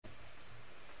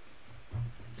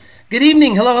Good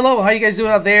evening. Hello, hello. How you guys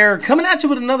doing out there? Coming at you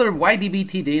with another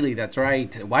YDBT Daily. That's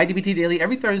right. YDBT Daily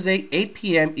every Thursday, 8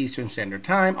 p.m. Eastern Standard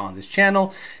Time on this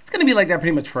channel. It's going to be like that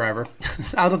pretty much forever.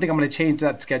 I don't think I'm going to change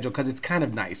that schedule because it's kind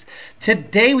of nice.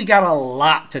 Today, we got a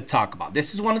lot to talk about.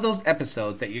 This is one of those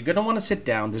episodes that you're going to want to sit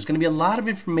down. There's going to be a lot of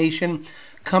information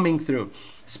coming through,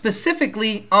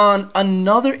 specifically on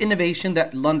another innovation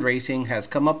that Lund Racing has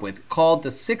come up with called the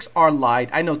 6RLIDE.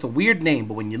 I know it's a weird name,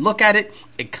 but when you look at it,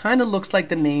 it kind of looks like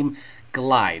the name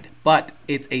Glide, but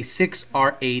it's a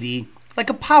 6R80,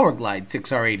 like a Power Glide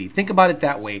 6R80. Think about it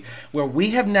that way, where we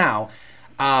have now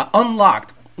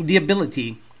unlocked the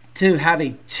ability to have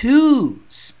a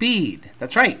two-speed,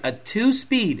 that's right, a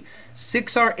two-speed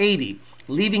 6R80,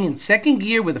 leaving in second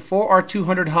gear with a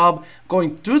 4R200 hub,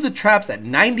 going through the traps at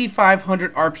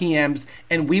 9,500 RPMs,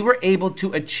 and we were able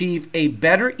to achieve a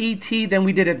better ET than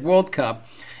we did at World Cup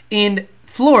in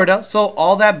Florida. So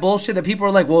all that bullshit that people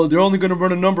are like, well, they're only going to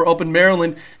run a number up in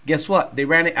Maryland. Guess what? They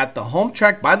ran it at the home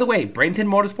track. By the way, Bradenton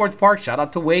Motorsports Park, shout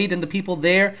out to Wade and the people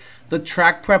there. The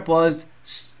track prep was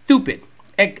stupid.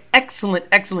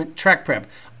 Excellent track prep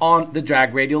on the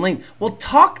drag radial lane. We'll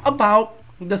talk about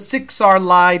the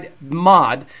 6RLIDE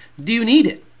mod. Do you need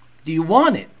it? Do you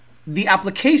want it? The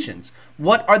applications.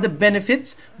 What are the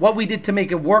benefits? What we did to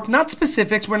make it work? Not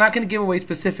specifics. We're not going to give away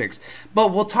specifics.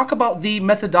 But we'll talk about the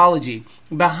methodology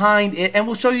behind it. And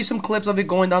we'll show you some clips of it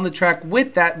going down the track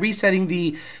with that, resetting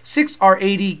the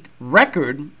 6R80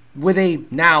 record with a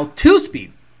now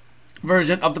two-speed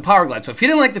version of the Power Glide. So if you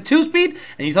didn't like the two-speed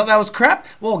and you thought that was crap,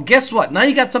 well, guess what? Now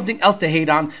you got something else to hate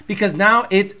on because now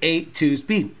it's a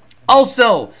two-speed.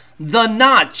 Also, the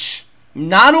notch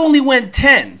not only went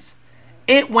 10s,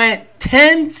 it went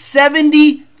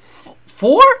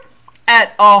 1074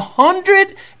 at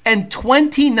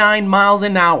 129 miles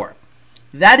an hour.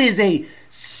 That is a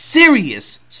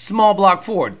serious small block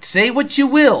Ford. Say what you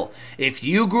will. If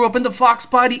you grew up in the Fox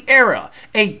Body era,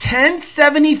 a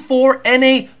 1074 and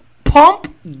a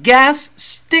pump gas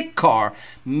stick car,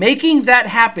 making that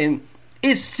happen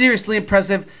is seriously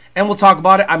impressive. And we'll talk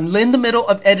about it. I'm in the middle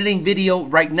of editing video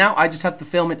right now. I just have to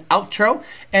film an outro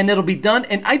and it'll be done.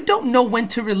 And I don't know when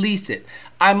to release it.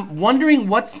 I'm wondering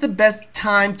what's the best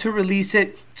time to release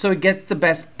it so it gets the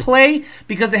best play,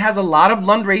 because it has a lot of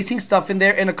Lund Racing stuff in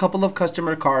there and a couple of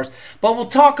customer cars. But we'll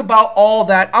talk about all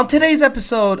that on today's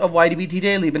episode of YDBT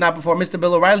Daily, but not before Mr.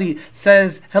 Bill O'Reilly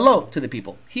says hello to the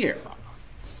people here.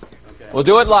 Okay. We'll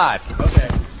do it live. Okay.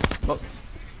 We'll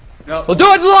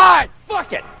do it live.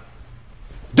 Fuck it.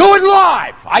 Do it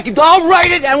live! I'll write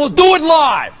it and we'll do it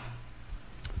live!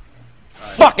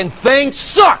 Fucking thing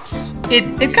sucks!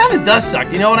 It kind of does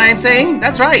suck, you know what I am saying?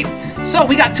 That's right. So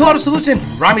we got Total Solution.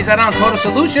 Rami's out on Total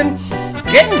Solution.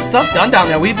 Getting stuff done down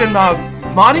there. We've been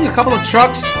modding a couple of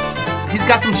trucks. He's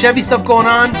got some Chevy stuff going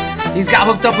on. He's got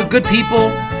hooked up with good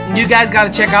people. You guys got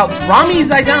to check out Rami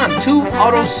Zaidan, 2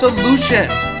 Auto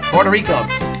Solutions, Puerto Rico.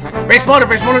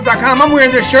 RaceMotor.com. I'm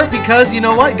wearing their shirt because, you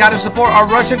know what? Got to support our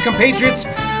Russian compatriots.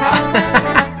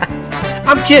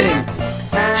 I'm kidding.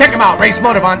 Check them out. Race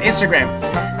Motive on Instagram.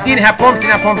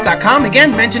 DNHapPumps.com.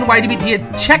 Again, mention YDBT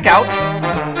at checkout.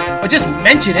 Or just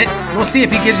mention it. We'll see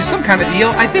if he gives you some kind of deal.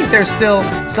 I think there's still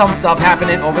some stuff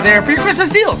happening over there for your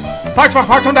Christmas deals.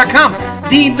 PartsFarm.com.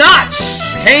 The Notch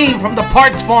came from the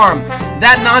Parts Farm.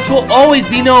 That notch will always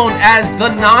be known as the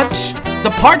Notch.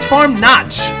 The Parts Farm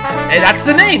Notch. And that's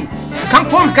the name.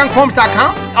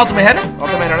 Kongforms.com. Ultimate Header on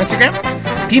Instagram.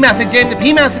 PMAS and James, the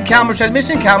PMAS and Calmer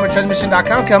Transmission.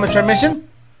 CalmerTransmission.com. Calmer Transmission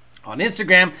on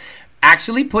Instagram.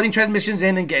 Actually putting transmissions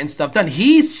in and getting stuff done.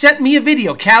 He sent me a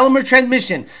video. Calmer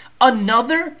Transmission.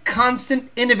 Another constant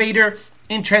innovator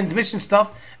in transmission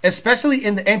stuff, especially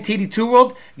in the MT82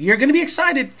 world. You're going to be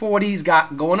excited for what he's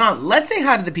got going on. Let's say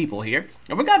hi to the people here.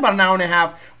 And we got about an hour and a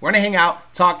half. We're going to hang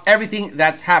out, talk everything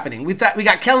that's happening. We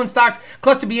got Kellen Stocks,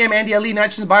 Cluster BM, Andy Ali,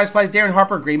 Nitrogen, Biosplice, Darren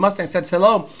Harper, Gray Mustang says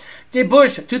hello. Jay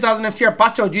Bush, 2000 FTR,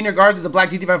 Pacho, Junior Guards of the Black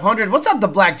GT500. What's up, the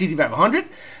Black GT500?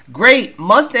 Great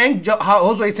Mustang,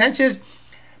 Jose Sanchez,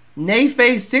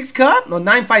 Nayface 6 Cut, no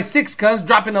 956 Cuz,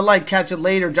 dropping a like, catch it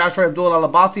later. Joshua Abdul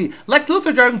Alabasi, Lex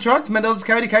Luthor driving trucks, Mendoza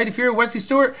Coyote Fury, Wesley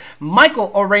Stewart,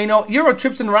 Michael Oreno, Euro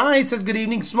Trips and Rides says good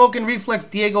evening, Smoking Reflex,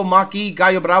 Diego Maki,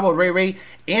 Gallo Bravo, Ray,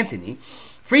 Anthony,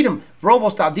 Freedom,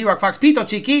 Robostyle, D-Rock Fox, Pito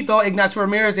Chiquito, Ignacio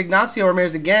Ramirez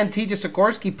again, TJ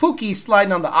Sikorsky, Pookie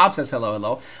sliding on the op says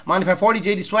hello. 9540,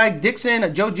 JD Swag,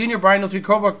 Dixon, Joe Jr., Brian 03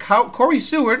 Cobra, Corey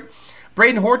Seward,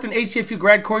 Braden Horton, ACFU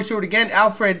grad, Corey Stewart again,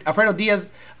 Alfredo Diaz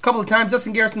a couple of times,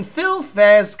 Justin Garrison, Phil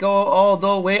Fez, go all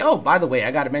the way. Oh, by the way,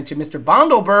 I got to mention Mr.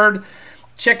 Bondo Bird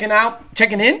checking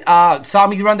in. Saw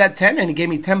me run that 10 and he gave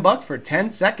me $10 for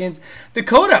 10 seconds.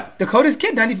 Dakota's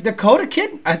kid, Dakota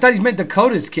kid. I thought he meant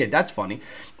Dakota's kid. That's funny.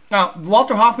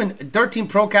 Walter Hoffman, 13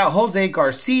 Pro Cal, Jose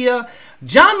Garcia,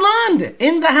 John Lund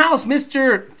in the house,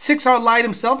 Mr. 6RLIDE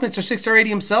himself, Mr. 6R80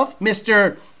 himself,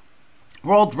 Mr.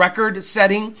 World Record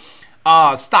setting,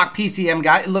 stock PCM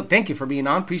guy. Look, thank you for being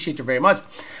on. Appreciate you very much.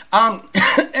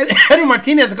 Edwin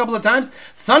Martinez a couple of times,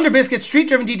 Thunder Biscuit, Street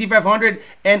Driven GT500,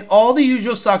 and all the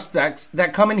usual suspects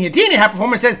that come in here. DNA High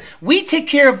Performance says, we take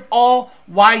care of all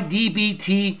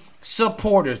YDBT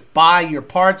supporters. Buy your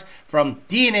parts from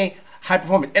DNA High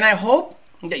Performance. And I hope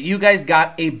that you guys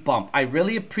got a bump. I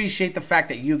really appreciate the fact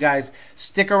that you guys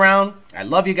stick around. I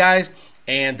love you guys.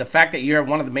 And the fact that you're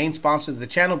one of the main sponsors of the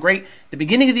channel, great. The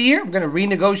beginning of the year, I'm going to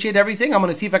renegotiate everything. I'm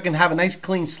going to see if I can have a nice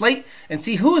clean slate and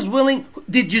see who is willing.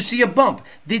 Did you see a bump?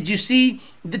 Did you see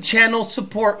the channel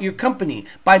support your company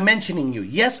by mentioning you?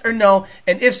 Yes or no?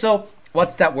 And if so,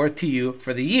 what's that worth to you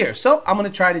for the year? So I'm going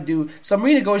to try to do some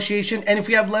renegotiation. And if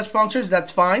we have less sponsors,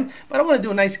 that's fine. But I want to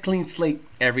do a nice clean slate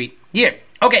every year.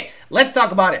 Okay, let's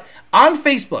talk about it. On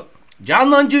Facebook, John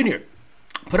Lund Jr.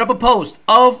 put up a post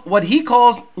of what he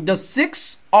calls the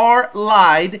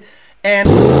 6RLIDE, and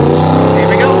here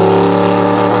we go.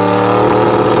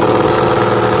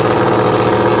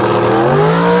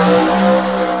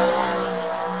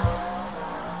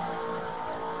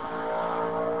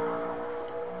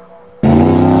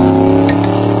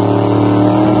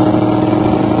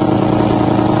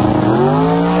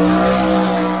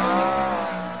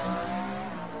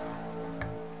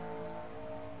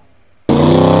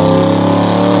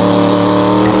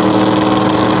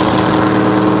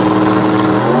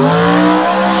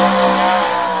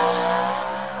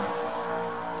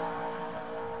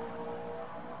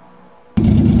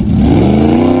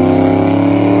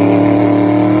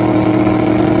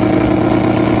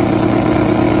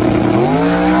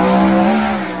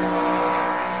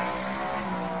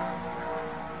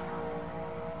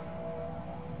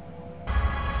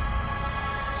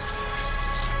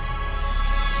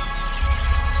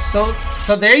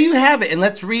 So there you have it, and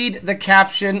let's read the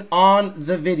caption on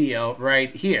the video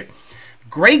right here.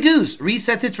 Grey Goose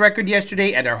resets its record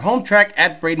yesterday at our home track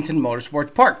at Bradenton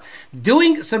Motorsports Park.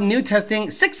 Doing some new testing,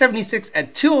 676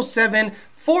 at 207,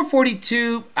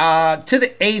 442 to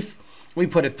the 8th. We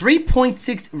put a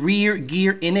 3.6 rear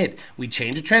gear in it. We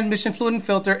changed the transmission fluid and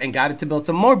filter and got it to build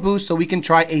some more boost so we can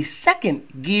try a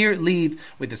second gear leave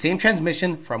with the same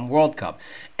transmission from World Cup.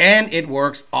 And it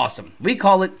works awesome. We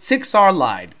call it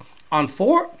 6RLIDE. On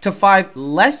 4 to 5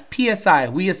 less PSI,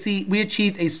 we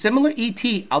achieved a similar ET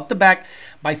out the back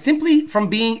by simply from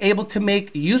being able to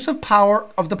make use of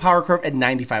the power curve at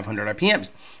 9,500 RPMs.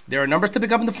 There are numbers to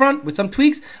pick up in the front with some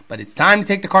tweaks, but it's time to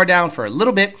take the car down for a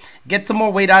little bit, get some more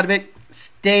weight out of it.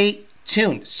 Stay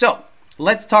tuned. So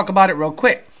let's talk about it real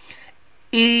quick.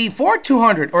 A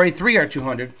 4R200 or a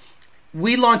 3R200,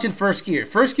 we launch in first gear.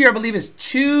 First gear, I believe, is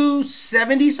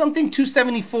 270 something,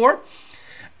 274.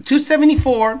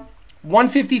 274,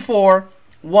 154,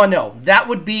 10. That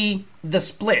would be the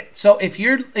split. So if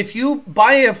you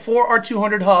buy a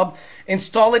 4R200 hub,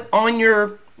 install it on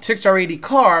your 6R80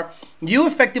 car, you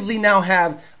effectively now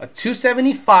have a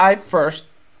 275 first,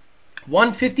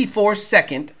 154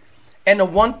 second, and a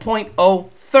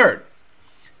 1.0 third.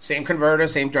 Same converter,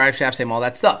 same drive shaft, same all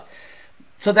that stuff.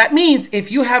 So that means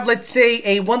if you have, let's say,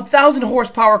 a 1,000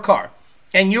 horsepower car,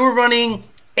 and you were running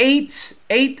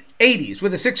 880s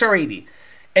with a 6R80,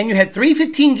 and you had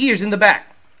 315 gears in the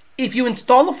back, if you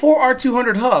install a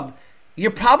 4R200 hub,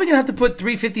 you're probably going to have to put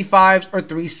 355s or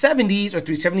 370s or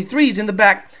 373s in the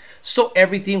back so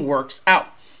everything works out.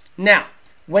 Now,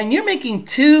 when you're making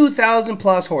 2,000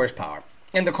 plus horsepower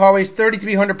and the car weighs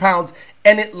 3,300 pounds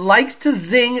and it likes to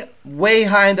zing way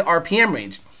high in the RPM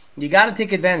range, you got to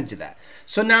take advantage of that.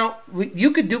 So now we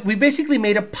basically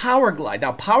made a power glide.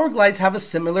 Now power glides have a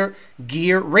similar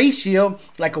gear ratio,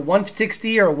 like a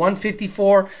 160 or a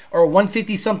 154 or a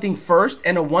 150 something first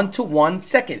and a 1-to-1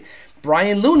 second.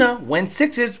 Brian Luna went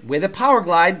sixes with a power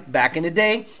glide back in the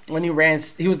day when he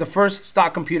was the first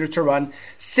stock computer to run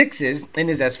sixes in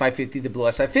his S550, the blue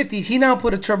S550. He now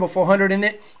put a turbo 400 in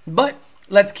it, but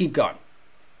let's keep going.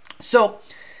 So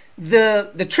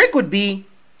the trick would be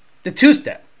the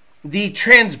two-step, the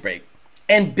trans brake,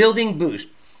 and building boost.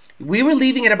 We were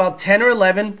leaving at about 10 or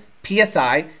 11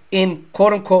 PSI in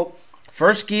quote-unquote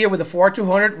first gear with a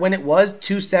 4R200 when it was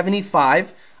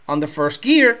 275 on the first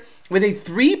gear with a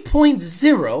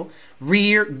 3.0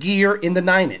 rear gear in the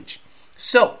 9-inch.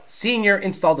 So Senior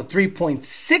installed a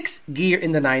 3.6 gear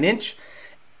in the 9-inch.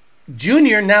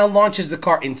 Junior now launches the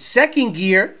car in second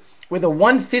gear with a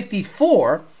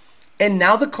 154, and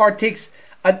now the car takes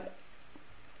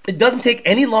It doesn't take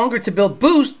any longer to build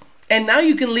boost, and now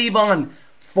you can leave on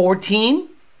 14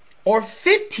 or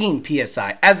 15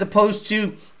 psi as opposed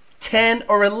to 10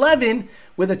 or 11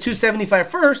 with a 275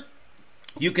 first.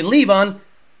 You can leave on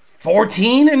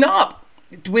 14 and up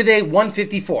with a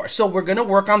 154. So we're going to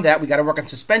work on that. We got to work on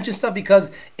suspension stuff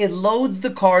because it loads the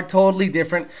car totally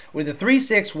different with a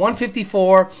 3.6,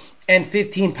 154, and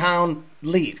 15-pound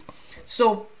leave.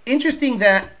 So interesting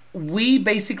that we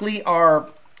basically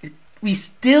we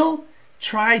still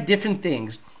try different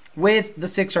things with the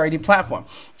 6RLIDE platform.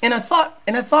 And I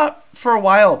thought for a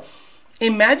while,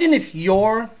 imagine if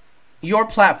your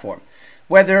platform,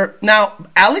 whether now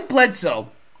Alec Bledsoe,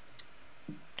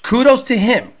 kudos to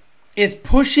him, is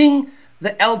pushing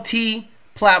the LT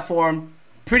platform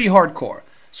pretty hardcore.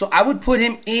 So I would put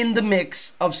him in the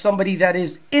mix of somebody that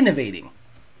is innovating.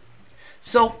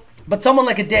 So, but someone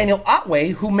like a Daniel Otway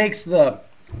who makes the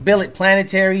billet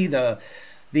planetary, the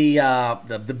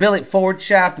billet forward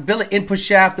shaft, the billet input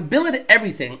shaft, the billet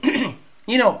everything.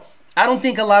 I don't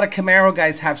think a lot of Camaro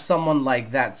guys have someone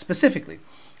like that specifically.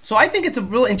 So I think it's a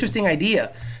real interesting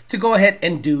idea to go ahead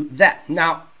and do that.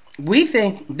 Now, we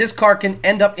think this car can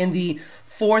end up in the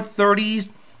 430s,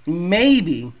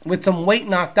 maybe with some weight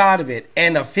knocked out of it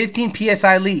and a 15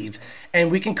 PSI leave.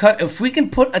 And if we can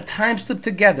put a time slip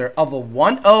together of a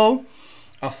 1.0,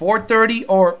 a 430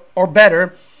 or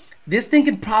better, this thing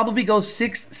can probably go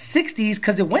 660s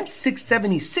because it went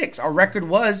 676. Our record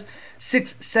was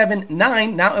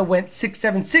 679. Now it went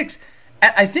 676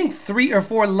 at, I think, 3 or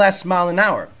 4 less mile an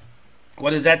hour.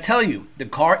 What does that tell you? The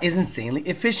car is insanely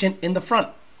efficient in the front.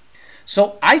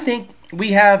 So I think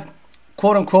we have,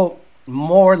 quote unquote,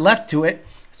 more left to it.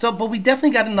 So, but we definitely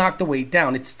got to knock the weight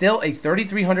down. It's still a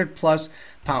 3,300 plus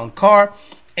pound car.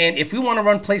 And if we want to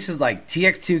run places like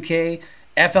TX2K,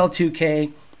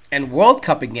 FL2K, and World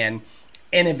Cup again,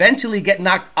 and eventually get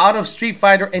knocked out of Street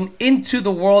Fighter and into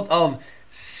the world of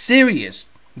serious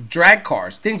drag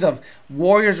cars, things of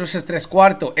Warriors versus Tres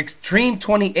Cuarto, Extreme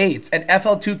 28s, and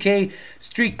FL2K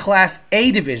Street Class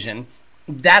A division,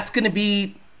 that's going to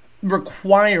be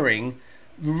requiring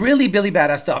really Billy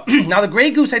badass stuff. Now, the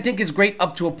Grey Goose, I think, is great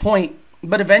up to a point,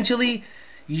 but eventually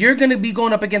you're going to be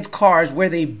going up against cars where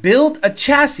they build a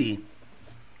chassis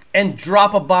and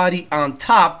drop a body on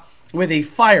top with a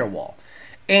firewall.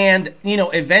 And,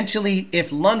 eventually,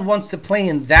 if Lund wants to play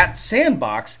in that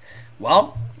sandbox,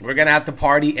 well, we're going to have to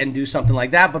party and do something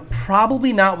like that, but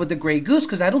probably not with the Grey Goose,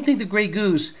 because I don't think the Grey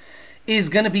Goose is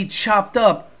going to be chopped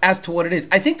up as to what it is.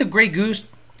 I think the Grey Goose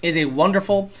is a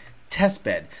wonderful test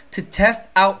bed to test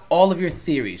out all of your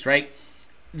theories, right?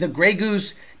 The Grey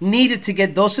Goose needed to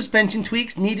get those suspension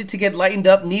tweaks, needed to get lightened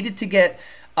up, needed to get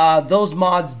those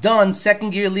mods done. Second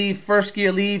gear leave, first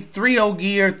gear leave, 3.0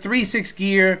 gear, 3.6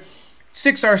 gear,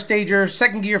 6R stager,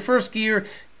 second gear, first gear,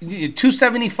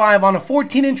 275 on a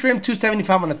 14-inch rim,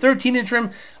 275 on a 13-inch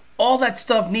rim. All that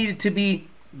stuff needed to be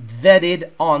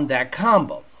vetted on that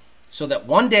combo so that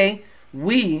one day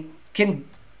we can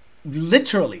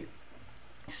literally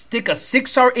stick a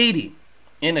 6R80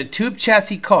 in a tube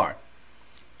chassis car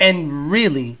and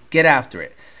really get after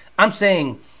it. I'm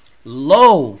saying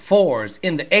low 4s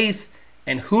in the 8th,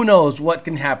 and who knows what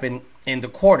can happen in the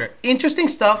quarter. Interesting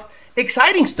stuff,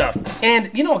 exciting stuff.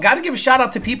 And, got to give a shout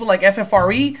out to people like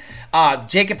FFRE,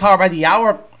 Jacob Power by the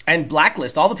Hour, and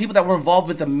Blacklist, all the people that were involved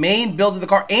with the main build of the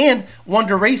car, and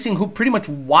Wonder Racing, who pretty much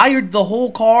wired the whole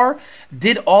car,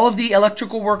 did all of the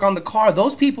electrical work on the car.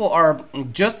 Those people are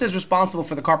just as responsible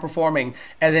for the car performing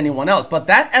as anyone else. But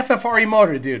that FFRE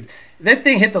motor, dude, that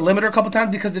thing hit the limiter a couple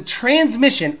times because the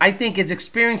transmission, I think, is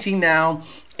experiencing now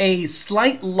a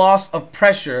slight loss of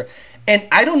pressure. And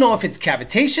I don't know if it's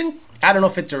cavitation, I don't know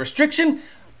if it's a restriction,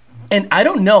 and I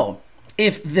don't know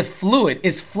if the fluid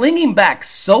is flinging back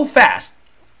so fast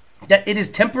that it is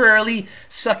temporarily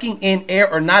sucking in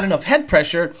air or not enough head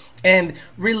pressure and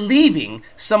relieving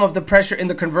some of the pressure in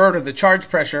the converter, the charge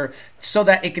pressure, so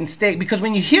that it can stay. Because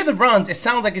when you hear the runs, it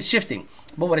sounds like it's shifting.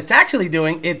 But what it's actually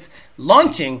doing, it's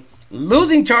launching,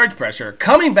 losing charge pressure,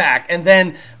 coming back, and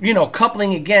then,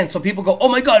 coupling again. So people go, oh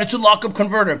my God, it's a lockup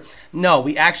converter. No,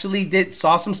 we actually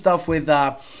saw some stuff with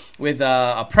a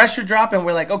pressure drop, and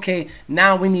we're like, okay,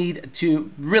 now we need to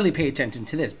really pay attention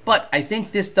to this. But I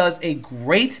think this does a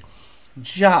great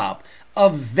job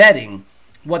of vetting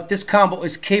what this combo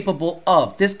is capable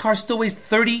of. This car still weighs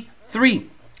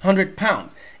 3,300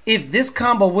 pounds. If this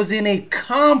combo was in a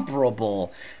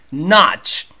comparable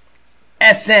notch,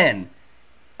 SN,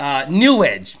 New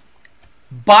Edge,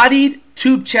 bodied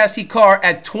tube chassis car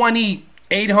at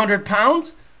 2,800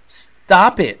 pounds,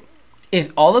 stop it.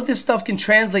 If all of this stuff can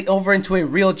translate over into a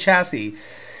real chassis,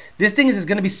 This thing is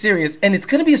going to be serious, and it's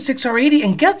going to be a 6R80.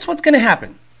 And guess what's going to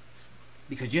happen?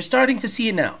 Because you're starting to see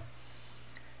it now.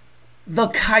 The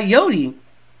Coyote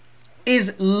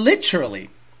is literally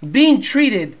being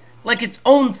treated like its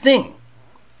own thing.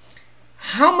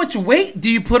 How much weight do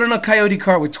you put on a Coyote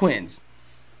car with twins?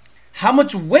 How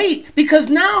much weight? Because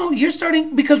now you're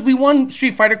starting, because we won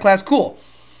Street Fighter class, cool.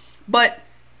 But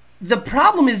the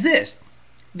problem is this.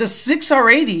 The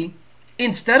 6R80,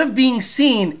 instead of being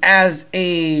seen as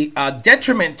a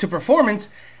detriment to performance,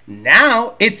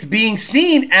 now it's being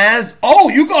seen as, oh,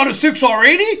 you got a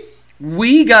 6R80?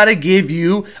 We got to give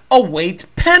you a weight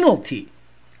penalty.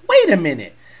 Wait a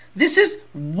minute. This is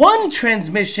one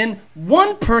transmission,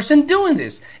 one person doing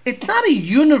this. It's not a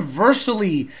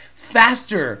universally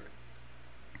faster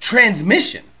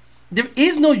transmission. There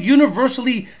is no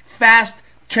universally fast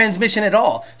transmission at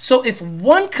all. So if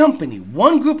one company,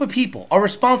 one group of people are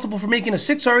responsible for making a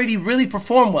 6R80 really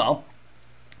perform well,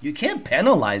 you can't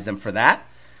penalize them for that.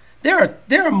 There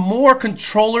are more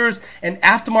controllers and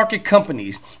aftermarket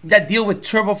companies that deal with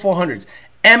turbo 400s.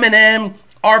 M&M,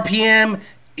 RPM,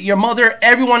 your mother,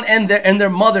 everyone and their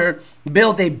mother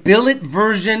built a billet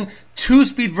version,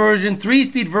 2-speed version,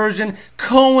 3-speed version,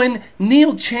 Cohen,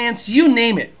 Neil Chance, you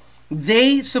name it.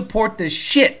 They support the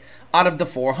shit out of the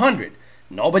 400.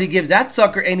 Nobody gives that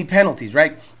sucker any penalties,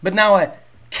 right? But now a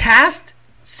cast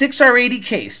 6R80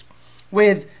 case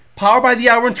with power by the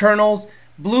hour internals,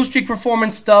 Blue Streak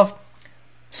performance stuff,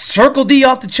 Circle D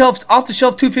off the shelf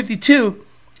 252,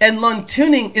 and Lund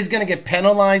Tuning is going to get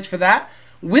penalized for that.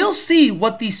 We'll see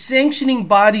what the sanctioning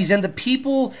bodies and the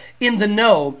people in the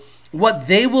know, what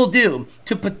they will do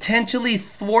to potentially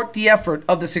thwart the effort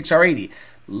of the 6R80.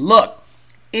 Look,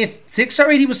 if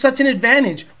 6R80 was such an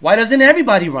advantage, why doesn't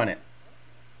everybody run it?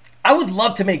 I would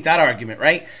love to make that argument,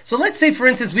 right? So let's say, for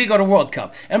instance, we go to World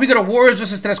Cup and we go to Warriors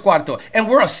versus Tres Cuarto and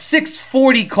we're a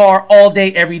 640 car all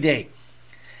day, every day.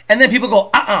 And then people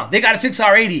go, they got a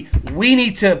 6R80. We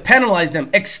need to penalize them.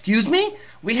 Excuse me?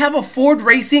 We have a Ford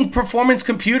Racing performance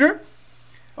computer,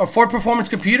 or Ford performance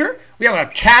computer. We have a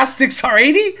cast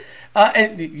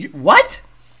 6R80. What?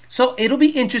 So it'll be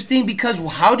interesting because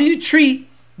how do you treat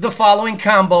the following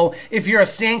combo if you're a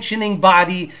sanctioning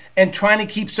body and trying to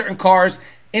keep certain cars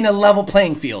in a level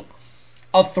playing field?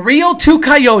 A 302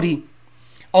 Coyote,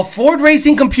 a Ford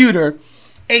Racing computer,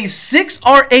 a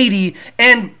 6R80,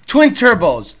 and twin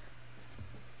turbos.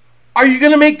 Are you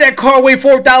going to make that car weigh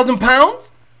 4,000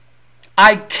 pounds?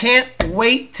 I can't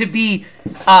wait to be,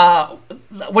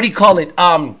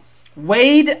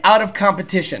 weighed out of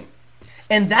competition.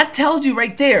 And that tells you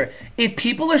right there, if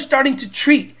people are starting to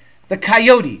treat the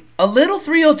Coyote, a little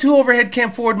 302 overhead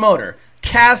cam Ford motor,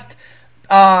 cast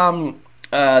the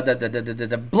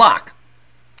block,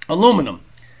 aluminum,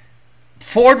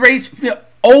 Ford race,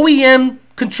 OEM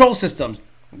control systems,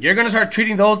 you're going to start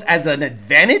treating those as an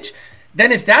advantage?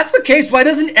 Then if that's the case, why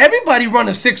doesn't everybody run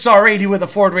a 6R80 with a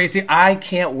Ford Racing? I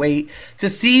can't wait to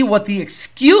see what the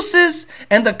excuses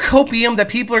and the copium that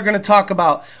people are going to talk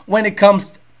about when it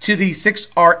comes to the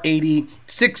 6R80,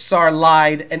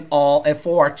 6RLIDE, and all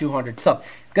F4R200 stuff.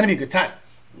 It's going to be a good time.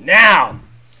 Now,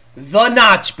 the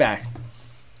notchback.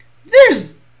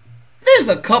 There's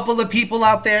a couple of people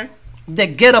out there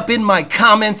that get up in my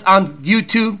comments on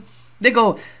YouTube. They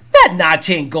go, that notch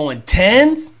ain't going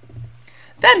 10s.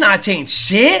 That notch ain't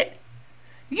shit.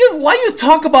 Why you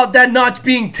talk about that notch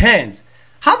being 10s?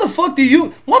 How the fuck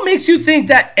what makes you think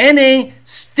that NA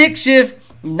stick shift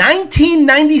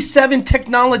 1997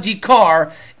 technology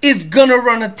car is gonna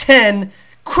run a 10?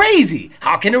 Crazy.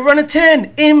 How can it run a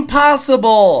 10?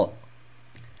 Impossible.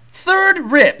 Third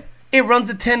rip, it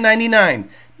runs a 1099.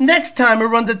 Next time it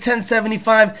runs a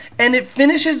 1075, and it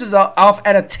finishes off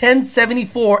at a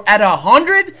 1074 at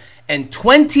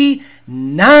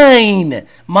 129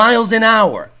 miles an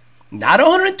hour. Not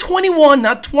 121,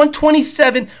 not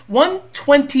 127,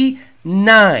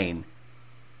 129.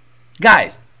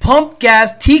 Guys, pump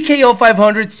gas, TKO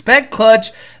 500, spec clutch,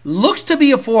 looks to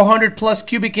be a 400 plus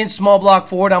cubic inch small block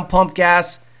Ford on pump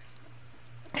gas.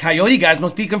 Coyote guys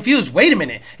must be confused. Wait a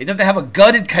minute, it doesn't have a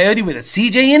gutted Coyote with a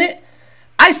CJ in it?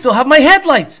 I still have my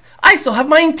headlights. I still have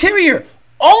my interior.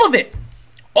 All of it.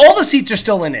 All the seats are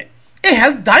still in it. It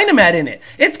has Dynamat in it.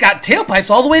 It's got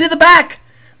tailpipes all the way to the back.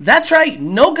 That's right.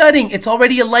 No gutting. It's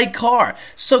already a light car.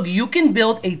 So you can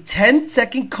build a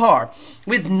 10-second car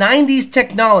with 90s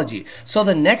technology. So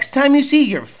the next time you see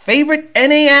your favorite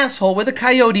NA asshole with a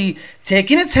Coyote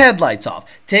taking its headlights off,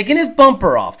 taking his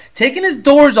bumper off, taking his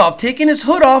doors off, taking his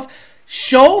hood off,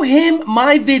 show him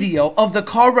my video of the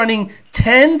car running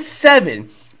 10.7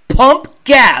 pump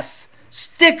gas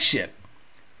stick shift.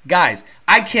 Guys,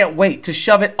 I can't wait to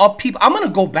shove it up people. I'm going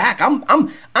to go back.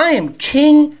 I am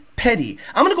King Petty.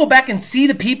 I'm going to go back and see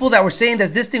the people that were saying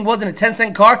that this thing wasn't a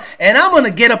 10-cent car, and I'm going to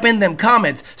get up in them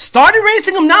comments. Start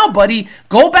erasing them now, buddy.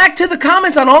 Go back to the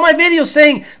comments on all my videos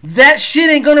saying that shit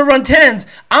ain't going to run 10s.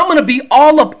 I'm going to be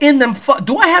all up in them.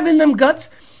 Do I have in them guts?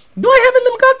 Do I have in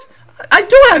them guts? I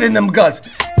do have in them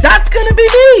guts. That's going to be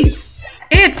me.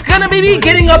 It's gonna be me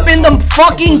getting up in them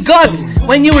fucking guts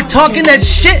when you were talking that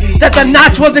shit that the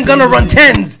notch wasn't gonna run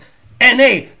 10s.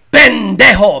 N.A.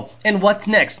 pendejo. And what's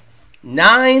next?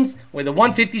 9s with a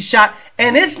 150 shot.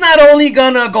 And it's not only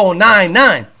gonna go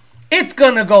 9-9. It's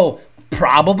gonna go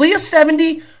probably a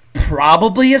 70,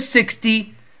 probably a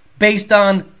 60, based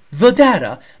on the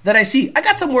data that I see. I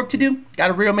got some work to do.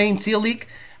 Got a rear main seal leak.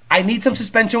 I need some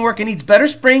suspension work. It needs better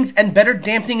springs and better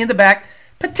dampening in the back.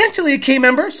 Potentially a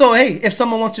K-member. So, hey, if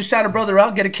someone wants to shout a brother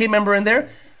out, get a K-member in there.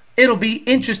 It'll be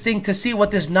interesting to see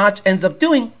what this notch ends up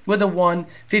doing with a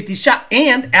 150 shot.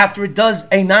 And after it does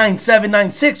a 9.7,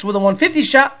 9.6 with a 150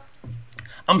 shot,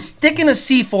 I'm sticking a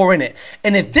C4 in it.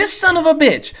 And if this son of a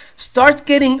bitch starts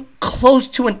getting close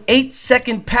to an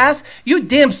 8-second pass, you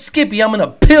damn Skippy, I'm going to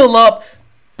pill up,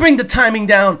 bring the timing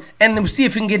down, and then we'll see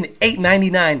if we can get an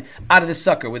 8.99 out of this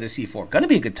sucker with a C4. Gonna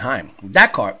be a good time.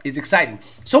 That car is exciting.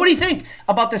 So what do you think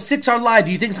about the 6RLIDE?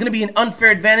 Do you think it's gonna be an unfair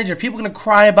advantage? Are people gonna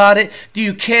cry about it? Do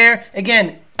you care?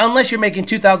 Again, unless you're making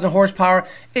 2,000 horsepower,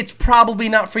 it's probably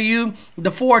not for you.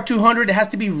 The 4R200, it has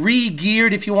to be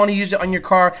re-geared if you want to use it on your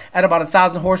car at about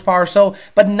 1,000 horsepower or so.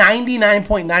 But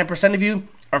 99.9% of you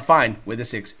are fine with a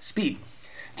 6-speed.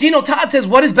 Gino Todd says,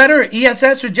 what is better,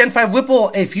 ESS or Gen 5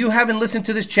 Whipple? If you haven't listened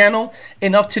to this channel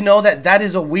enough to know that that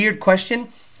is a weird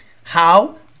question,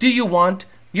 how do you want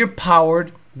your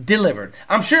powered delivered?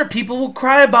 I'm sure people will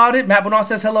cry about it. Matt Bonas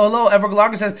says, hello, hello.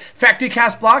 Everglarger says, factory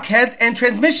cast block, heads, and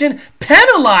transmission.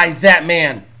 Penalize that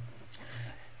man.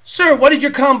 Sir, what is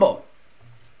your combo?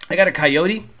 I got a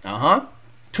Coyote.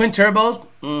 Twin turbos.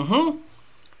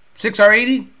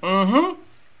 6R80.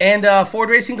 And Ford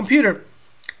Racing Computer.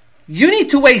 You need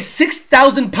to weigh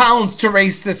 6,000 pounds to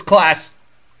race this class.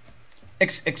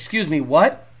 Excuse me,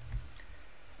 what?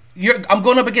 I'm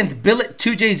going up against Billet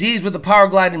 2JZs with the Power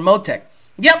Glide and Motec.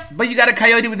 Yep, but you got a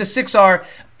Coyote with a 6R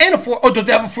and a 4. Oh, does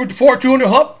they have a 4-200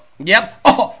 hub? Yep.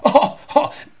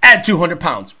 Add 200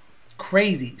 pounds.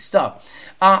 Crazy stuff.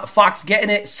 Fox getting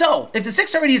it. So, if the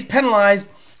 6R80 is penalized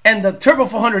and the Turbo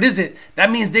 400 isn't,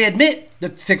 that means they admit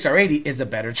the 6R80 is a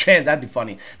better trans. That'd be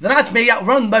funny. The notch may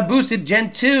outrun by boosted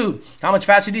Gen 2. How much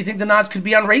faster do you think the notch could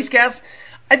be on race gas?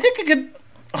 I think it could.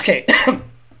 Okay.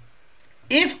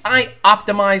 If I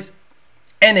optimize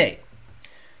NA,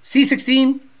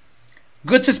 C16,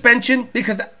 good suspension,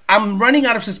 because I'm running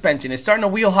out of suspension. It's starting to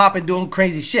wheel hop and doing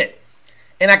crazy shit.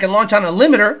 And I can launch on a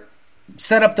limiter,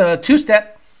 set up the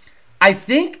two-step. I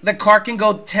think the car can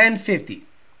go 1050.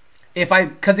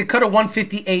 Because it cut a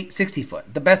 158 60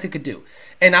 foot, the best it could do.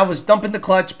 And I was dumping the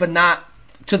clutch, but not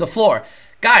to the floor.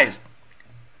 Guys,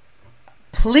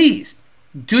 please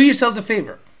do yourselves a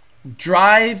favor.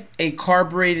 Drive a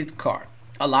carbureted car.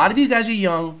 A lot of you guys are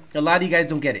young. A lot of you guys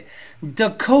don't get it.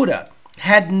 Dakota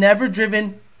had never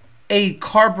driven a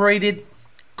carbureted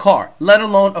car, let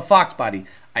alone a Fox body.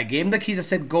 I gave him the keys. I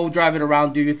said, go drive it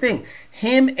around, do your thing.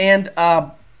 Him and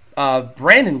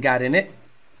Brandon got in it.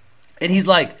 And he's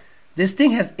like, this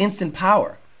thing has instant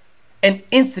power and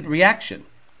instant reaction.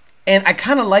 And I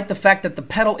kind of like the fact that the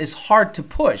pedal is hard to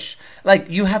push. Like,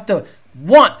 you have to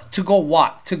want to go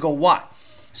watt to go watt.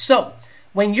 So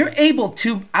when you're able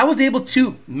to, I was able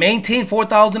to maintain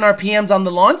 4,000 RPMs on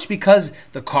the launch because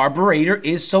the carburetor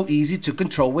is so easy to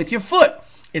control with your foot.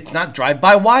 It's not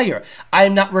drive-by-wire. I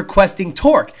am not requesting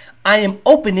torque. I am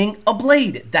opening a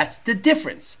blade. That's the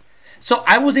difference. So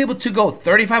I was able to go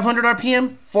 3,500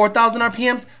 RPM, 4,000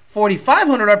 RPMs,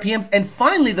 4,500 RPMs, and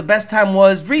finally the best time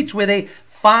was reached with a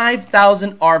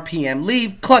 5,000 RPM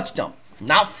leave clutch dump.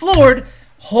 Not floored,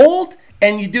 hold,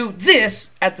 and you do this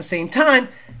at the same time.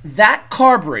 That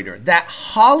carburetor, that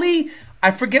Holley,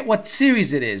 I forget what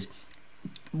series it is,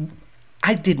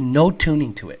 I did no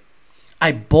tuning to it.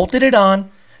 I bolted it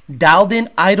on, dialed in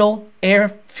idle,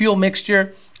 air, fuel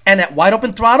mixture, and at wide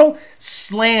open throttle,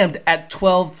 slammed at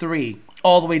 12.3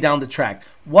 all the way down the track.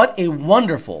 What a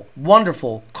wonderful,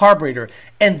 wonderful carburetor.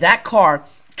 And that car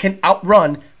can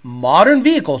outrun modern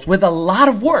vehicles with a lot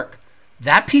of work.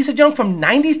 That piece of junk from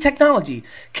 90s technology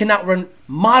can outrun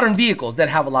modern vehicles that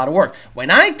have a lot of work. When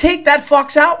I take that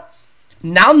Fox out,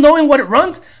 now knowing what it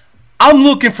runs, I'm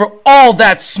looking for all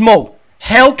that smoke.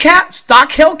 Hellcat,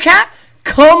 stock Hellcat,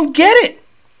 come get it.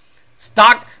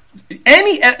 Stock,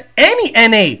 any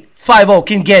NA 50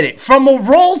 can get it from a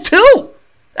roll too.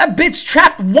 That bitch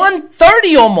trapped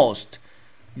 130 almost.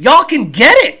 Y'all can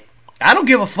get it. I don't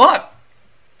give a fuck.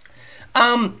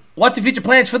 What's the future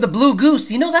plans for the Blue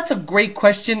Goose? You know, that's a great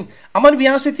question. I'm going to be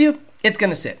honest with you. It's going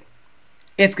to sit.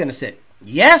 It's going to sit.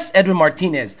 Yes, Edwin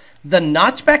Martinez. The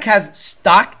notchback has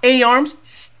stock A-arms,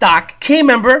 stock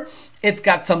K-member. It's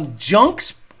got some junk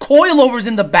coilovers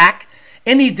in the back.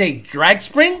 It needs a drag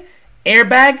spring,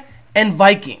 airbag, and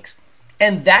Vikings.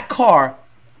 And that car,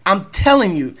 I'm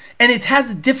telling you, and it has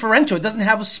a differential. It doesn't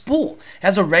have a spool. It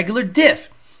has a regular diff.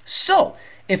 So,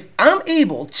 if I'm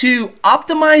able to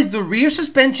optimize the rear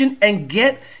suspension and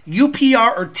get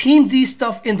UPR or Team Z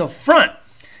stuff in the front,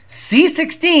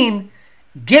 C16,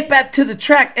 get back to the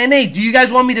track, NA. Do you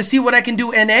guys want me to see what I can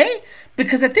do NA?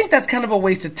 Because I think that's kind of a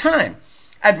waste of time.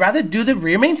 I'd rather do the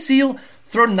rear main seal,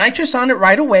 throw nitrous on it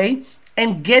right away,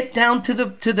 and get down to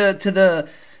the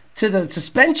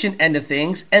suspension end of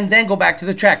things, and then go back to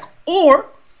the track. Or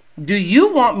do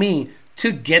you want me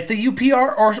to get the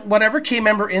UPR or whatever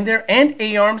K-member in there and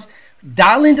A-arms,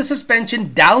 dial in the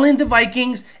suspension, dial in the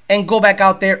Vikings, and go back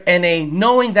out there NA,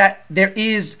 knowing that there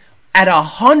is at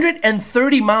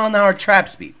 130 mile an hour trap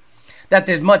speed, that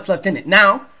there's much left in it.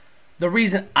 Now, the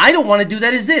reason I don't want to do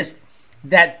that is this,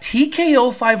 that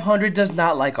TKO 500 does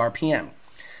not like RPM.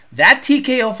 That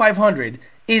TKO 500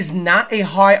 is not a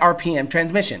high RPM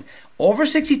transmission. Over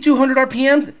 6,200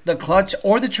 RPMs, the clutch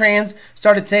or the trans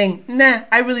started saying, nah,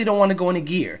 I really don't want to go into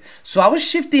gear. So I was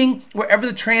shifting wherever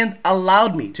the trans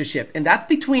allowed me to shift. And that's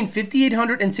between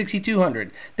 5,800 and 6,200,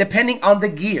 depending on the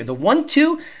gear. The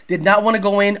 1.2 did not want to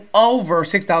go in over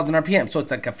 6,000 RPM. So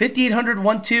it's like a 5,800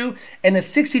 1.2 and a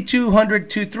 6,200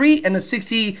 2.3 and a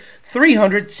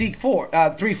 6,300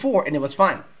 3.4, and it was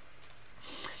fine.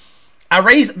 I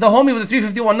raised the homie with a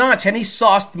 351 notch, and he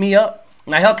sauced me up.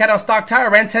 My Hellcat on stock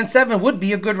tire ran 10.7, would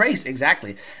be a good race.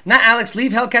 Exactly. Not Alex,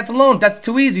 leave Hellcats alone. That's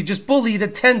too easy. Just bully the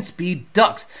 10-speed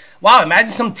ducks. Wow,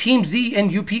 imagine some Team Z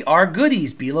and UPR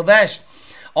goodies. B. Lavesh.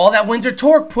 All that Windsor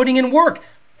torque, putting in work.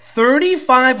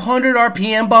 3,500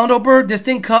 RPM, Bondo Bird. This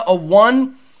thing cut a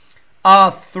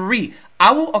 1.3.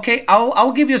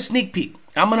 I'll give you a sneak peek.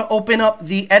 I'm going to open up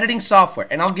the editing software,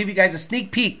 and I'll give you guys a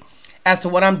sneak peek as to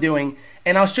what I'm doing,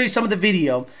 and I'll show you some of the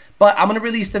video. But I'm going to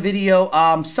release the video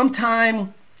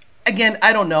sometime, again,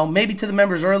 I don't know, maybe to the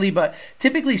members early, but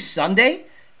typically Sunday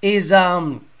is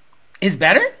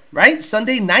better, right?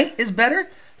 Sunday night is better.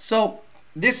 So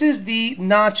this is the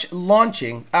notch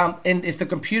launching. And if the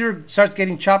computer starts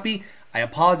getting choppy, I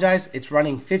apologize. It's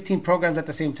running 15 programs at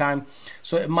the same time.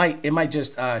 So it might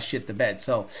just shit the bed.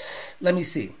 So let me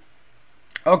see.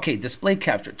 Okay, display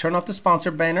capture. Turn off the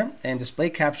sponsor banner and display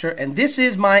capture. And this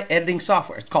is my editing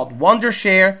software. It's called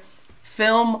Wondershare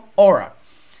Film Aura.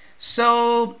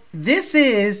 So this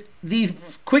is the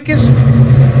quickest,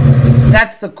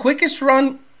 that's the quickest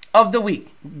run of the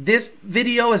week. This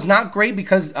video is not great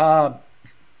because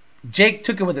Jake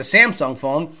took it with a Samsung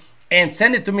phone and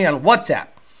sent it to me on WhatsApp.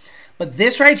 But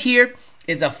this right here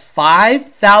is a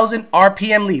 5,000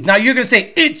 RPM lead. Now you're going to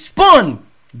say, it spun!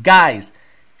 Guys,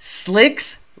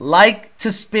 slicks like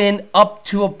to spin up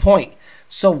to a point.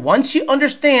 So once you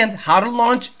understand how to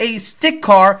launch a stick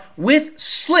car with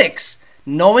slicks,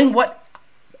 knowing what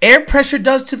air pressure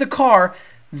does to the car,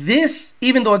 this,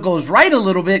 even though it goes right a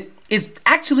little bit, is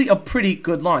actually a pretty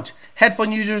good launch.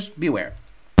 Headphone users, beware.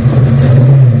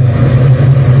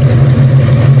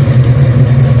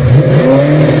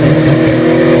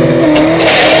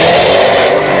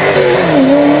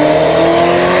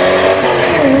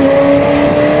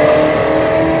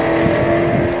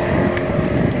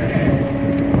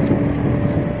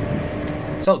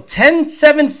 So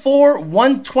 10.74,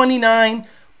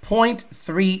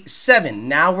 129.37.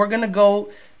 Now we're going to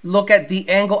go look at the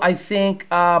angle I think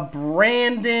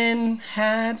Brandon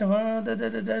had.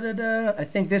 I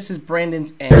think this is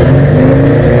Brandon's angle.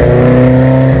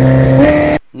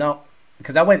 No,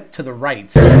 because I went to the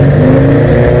right.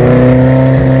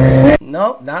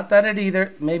 No, not that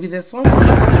either. Maybe this one.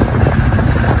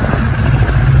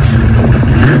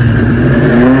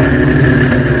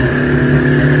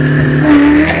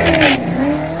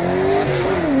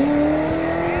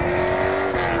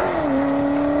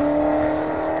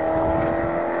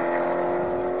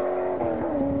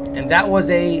 And that was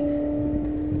a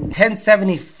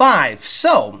 1075.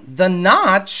 So the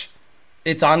notch,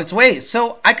 it's on its way.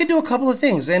 So I could do a couple of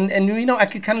things, and you know, I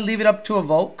could kind of leave it up to a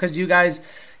vote because you guys,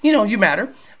 you know, you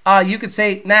matter. You could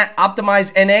say, nah,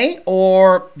 optimize NA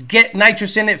or get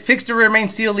nitrous in it, fix the rear main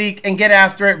seal leak, and get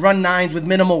after it, run 9s with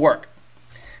minimal work.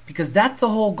 Because that's the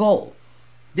whole goal.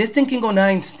 This thing can go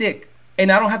 9 stick,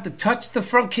 and I don't have to touch the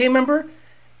front K-member.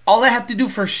 All I have to do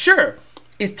for sure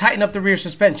is tighten up the rear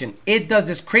suspension. It does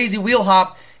this crazy wheel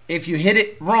hop if you hit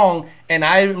it wrong, and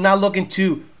I'm not looking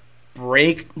to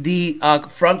break the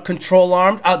front control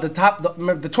arm,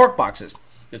 the torque boxes.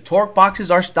 The torque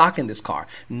boxes are stock in this car.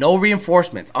 No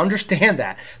reinforcements. Understand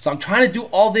that. So I'm trying to do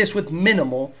all this with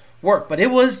minimal work. But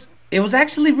it was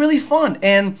actually really fun.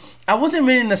 And I wasn't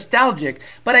really nostalgic,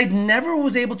 but I never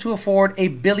was able to afford a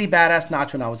Billy Badass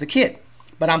notch when I was a kid.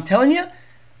 But I'm telling you,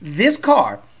 this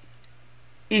car,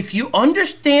 if you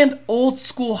understand old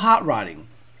school hot rodding,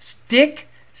 slick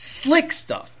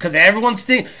stuff, because everyone's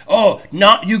thinking, oh,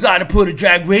 not you got to put a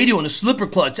drag radio and a slipper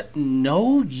clutch.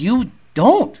 No, you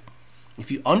don't. If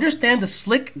you understand the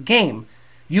slick game,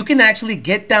 you can actually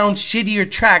get down shittier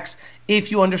tracks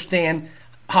if you understand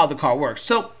how the car works.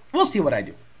 So we'll see what I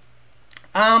do.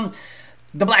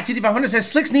 The Black GT500 says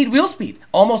slicks need wheel speed,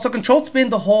 almost a controlled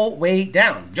spin the whole way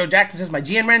down. Joe Jackson says my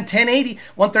GN ran 1080,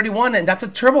 131, and that's a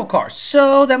turbo car.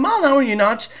 So that mile an hour in your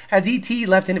notch has ET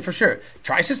left in it for sure.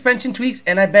 Try suspension tweaks,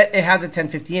 and I bet it has a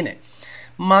 1050 in it.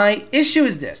 My issue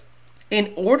is this.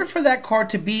 In order for that car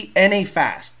to be NA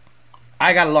fast,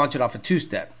 I got to launch it off a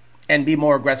two-step and be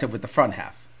more aggressive with the front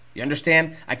half. You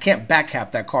understand? I can't back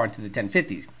half that car into the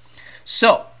 1050s.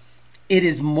 So it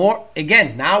is more,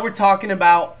 again, now we're talking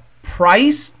about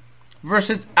price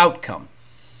versus outcome.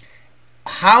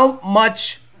 How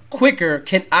much quicker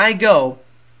can I go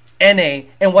NA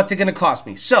and what's it going to cost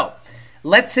me? So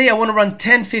let's say I want to run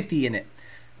 1050 in it.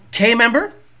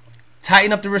 K-member,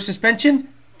 tighten up the rear suspension,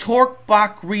 torque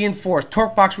box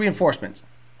reinforcements,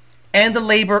 and the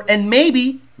labor, and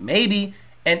maybe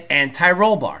an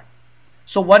anti-roll bar.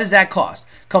 So what does that cost?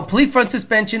 Complete front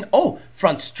suspension. Oh,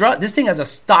 front strut. This thing has a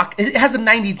stock. It has a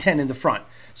 90-10 in the front.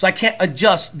 So I can't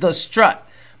adjust the strut.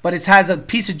 But it has a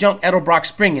piece of junk Edelbrock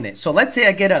spring in it. So let's say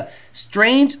I get a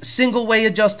strange single-way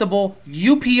adjustable,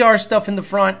 UPR stuff in the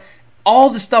front, all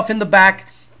the stuff in the back,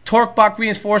 torque box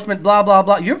reinforcement, blah, blah,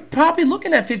 blah. You're probably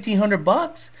looking at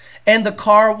 $1,500. And the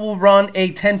car will run a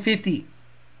 1050.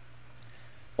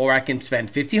 Or I can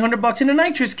spend $1,500 in a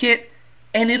nitrous kit,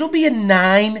 and it'll be a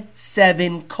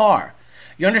 9.7 car.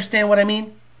 You understand what I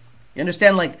mean? You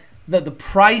understand, like, the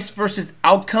price versus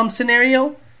outcome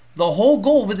scenario? The whole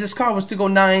goal with this car was to go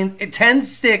 10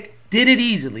 stick, did it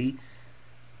easily,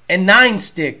 and 9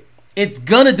 stick, it's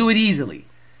gonna do it easily.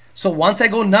 So once I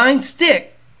go 9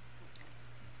 stick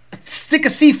a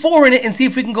C4 in it and see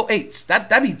if we can go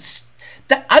 8s.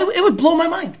 It would blow my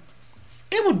mind.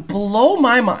 It would blow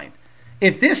my mind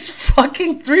if this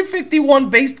fucking 351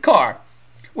 based car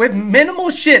with minimal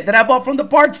shit that I bought from the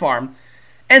parts farm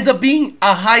ends up being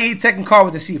a high 8-second car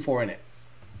with a C4 in it.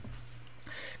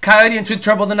 Coyote and twin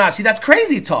turbo the notch. See, that's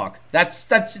crazy talk. That's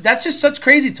just such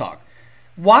crazy talk.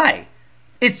 Why?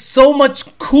 It's so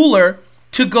much cooler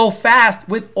to go fast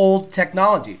with old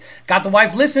technology. Got the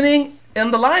wife listening in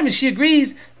the line and she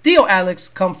agrees. Theo Alex,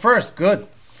 come first. Good.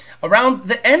 Around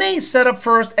the NA setup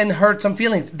first and hurt some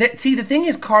feelings. See, the thing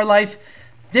is, car life,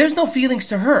 there's no feelings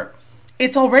to hurt.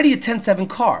 It's already a 10.7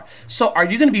 car. So are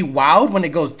you going to be wowed when it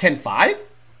goes 10.5?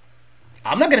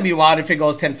 I'm not going to be wowed if it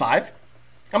goes 10.5.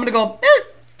 I'm going to go,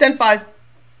 it's 10.5.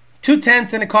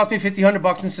 2/10 and it cost me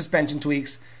 $1,500 in suspension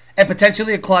tweaks and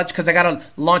potentially a clutch because I got to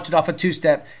launch it off a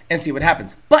two-step and see what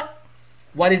happens. But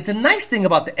what is the nice thing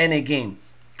about the NA game?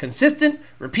 Consistent,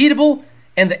 repeatable,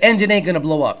 and the engine ain't going to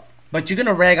blow up. But you're going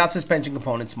to rag out suspension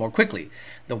components more quickly.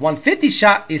 The 150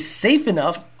 shot is safe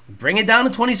enough. Bring it down to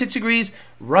 26 degrees.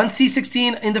 Run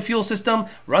C16 in the fuel system.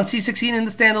 Run C16 in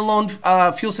the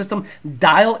standalone fuel system.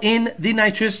 Dial in the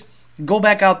nitrous. Go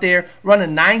back out there. Run a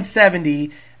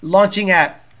 970 launching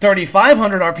at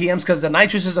 3,500 RPMs because the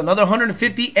nitrous is another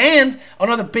 150 and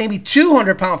another maybe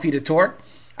 200 pound-feet of torque.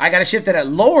 I got to shift it at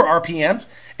lower RPMs.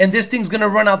 And this thing's going to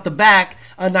run out the back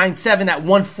a 9.7 at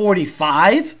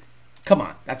 145. Come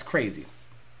on, that's crazy.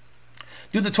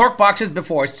 Do the torque boxes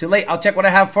before it's too late. I'll check what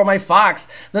I have for my Fox.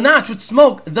 The notch would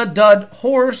smoke the dud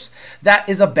horse. That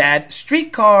is a bad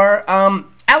street car.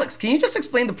 Alex, can you just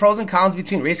explain the pros and cons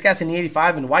between race gas and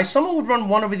E85 and why someone would run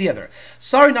one over the other?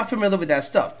 Sorry, not familiar with that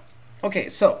stuff. Okay,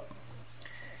 so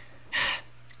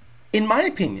in my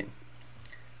opinion,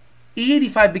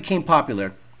 E85 became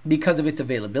popular because of its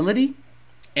availability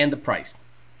and the price.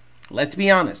 Let's be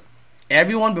honest.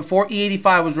 Everyone before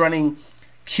E85 was running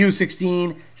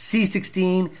Q16,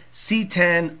 C16,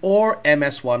 C10, or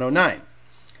MS109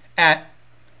 at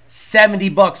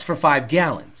 $70 for 5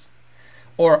 gallons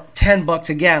or $10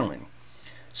 a gallon.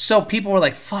 So people were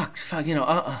like, fuck, So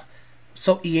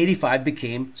E85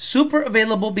 became super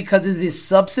available because it is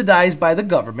subsidized by the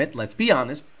government, let's be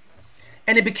honest.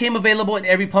 And it became available in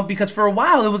every pump because for a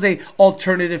while it was a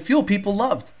alternative fuel people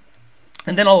loved.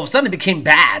 And then all of a sudden it became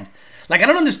bad. Like, I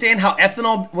don't understand how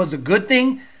ethanol was a good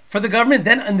thing for the government.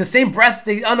 Then in the same breath,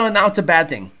 they, oh no, now it's a bad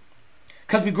thing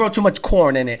because we grow too much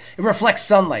corn in it. It reflects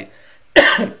sunlight.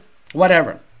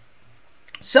 Whatever.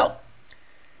 So,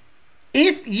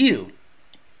 if you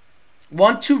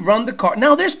want to run the car,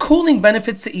 now there's cooling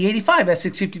benefits to E85 at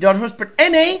 650 horse, but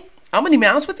NA, I'm going to be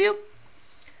honest with you,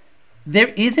 there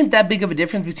isn't that big of a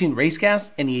difference between race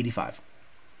gas and E85.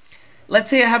 Let's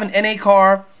say I have an NA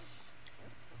car,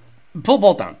 full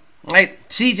bolt on, right?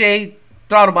 CJ,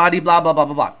 throttle body, blah, blah, blah,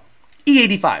 blah, blah.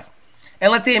 E85.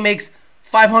 And let's say it makes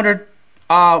 500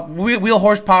 wheel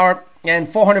horsepower and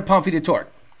 400 pound-feet of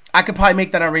torque. I could probably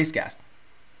make that on race gas.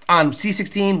 On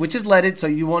C16, which is leaded, so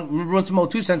you want to run some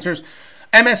O2 sensors,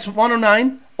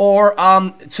 MS109 or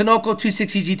Sunoco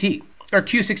 260 GT or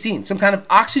Q16, some kind of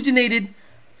oxygenated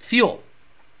fuel,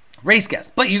 race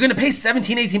gas. But you're going to pay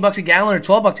 17, 18 bucks a gallon or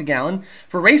 12 bucks a gallon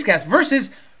for race gas versus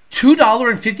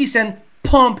 $2.50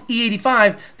 pump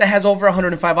E85 that has over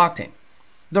 105 octane.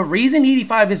 The reason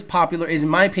E85 is popular is, in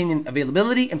my opinion,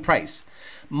 availability and price.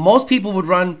 Most people would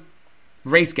run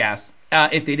race gas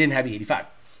if they didn't have E85.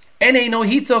 NA, no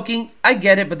heat soaking. I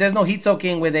get it, but there's no heat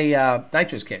soaking with a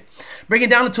nitrous kit. Bring it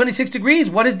down to 26 degrees.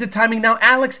 What is the timing now,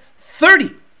 Alex?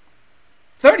 30.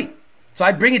 30. So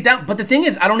I bring it down. But the thing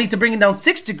is, I don't need to bring it down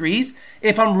 6 degrees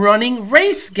if I'm running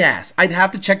race gas. I'd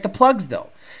have to check the plugs, though.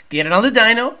 Get it on the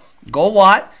dyno. Go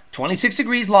watt. 26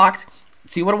 degrees locked.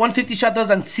 See what a 150 shot does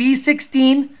on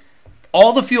C16.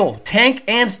 All the fuel. Tank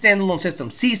and standalone system.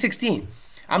 C16.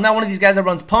 I'm not one of these guys that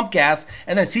runs pump gas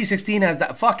and then C16 has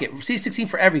that. Fuck it. C16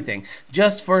 for everything.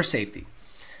 Just for safety.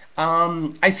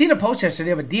 I seen a post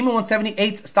yesterday of a Demon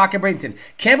 178 stock at Bradenton.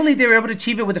 Can't believe they were able to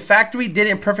achieve it with the factory. Did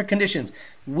it in perfect conditions.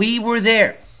 We were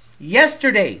there.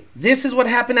 Yesterday, this is what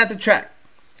happened at the track.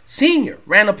 Senior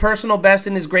ran a personal best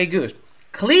in his Grey Goose.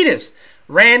 Cletus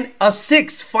ran a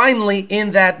 6 finally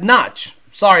in that notch.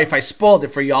 Sorry if I spoiled it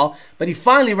for y'all, but he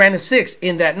finally ran a 6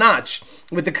 in that notch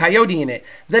with the Coyote in it.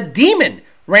 The Demon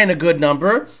ran a good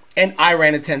number, and I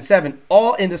ran a 10.7,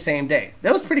 all in the same day.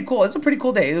 That was pretty cool. It was a pretty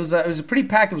cool day. It was a pretty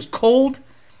packed. It was cold.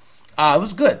 It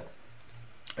was good.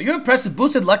 Are you impressed with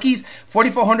Boosted Lucky's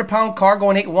 4,400-pound car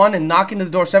going 8.1 and knocking to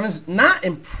the door 7s? Not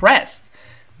impressed.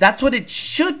 That's what it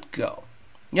should go.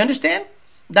 You understand?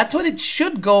 That's what it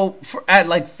should go for at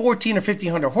like 14 or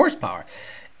 1,500 horsepower.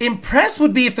 Impressed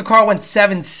would be if the car went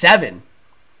 7.7.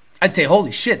 I'd say,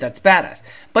 holy shit, that's badass.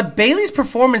 But Bailey's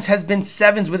performance has been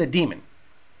 7s with a Demon.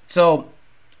 So,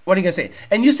 what are you going to say?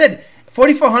 And you said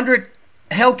 4,400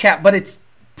 Hellcat, but it's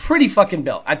pretty fucking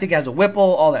built. I think it has a Whipple,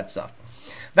 all that stuff.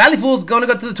 Valley Fool's going to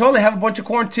go to the toilet, have a bunch of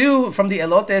corn too from the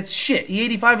elote. It's shit.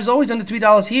 E85 is always under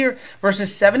 $3 here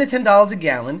versus $7 to $10 a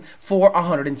gallon for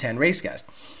 110 race gas.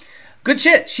 Good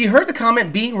shit. She heard the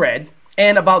comment being read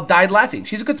and about died laughing.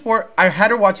 She's a good sport. I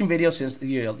had her watching videos since the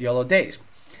yellow days.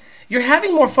 You're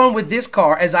having more fun with this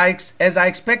car as I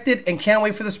expected and can't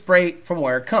wait for the spray from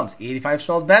where it comes. E85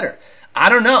 smells better. I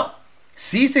don't know.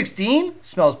 C16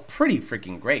 smells pretty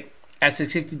freaking great. At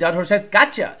 650 Dead Horse says,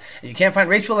 gotcha. And you can't find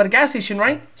race fuel at a gas station,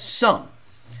 right? Some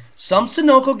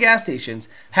Sunoco gas stations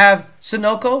have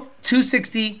Sunoco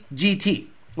 260 GT,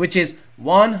 which is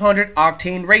 100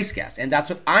 octane race gas. And that's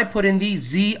what I put in the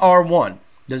ZR1.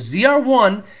 The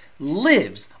ZR1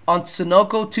 lives on Sunoco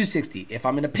 260. If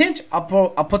I'm in a pinch, I'll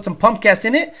put some pump gas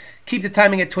in it, keep the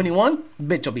timing at 21,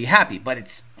 bitch will be happy, but it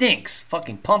stinks.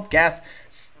 Fucking pump gas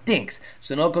stinks.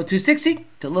 Sunoco 260,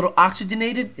 it's a little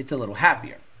oxygenated, it's a little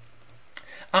happier.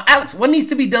 Alex, what needs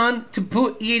to be done to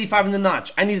put E85 in the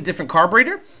notch? I need a different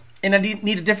carburetor, and I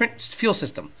need a different fuel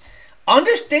system.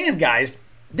 Understand, guys,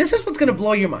 this is what's going to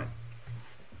blow your mind.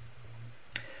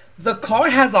 The car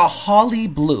has a Holly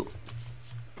Blue.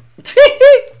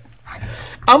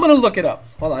 I'm going to look it up.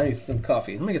 Hold on, I need some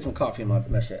coffee. Let me get some coffee in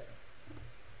my shit.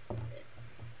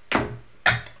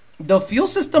 The fuel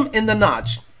system in the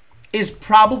notch is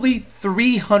probably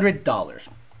 $300.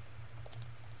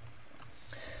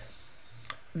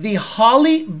 The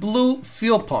Holly Blue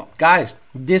fuel pump. Guys,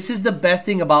 this is the best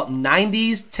thing about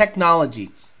 90s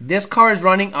technology. This car is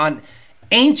running on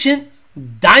ancient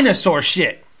dinosaur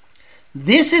shit.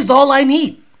 This is all I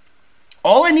need.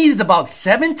 All I need is about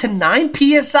 7 to 9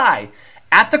 PSI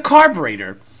at the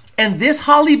carburetor, and this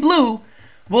Holly Blue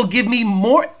will give me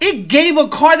more. It gave a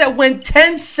car that went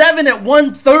 10.7 at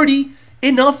 130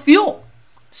 enough fuel.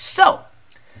 So,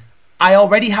 I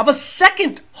already have a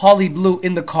second Holly Blue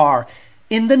in the car,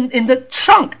 in the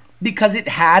trunk, because it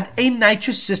had a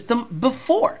nitrous system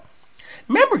before.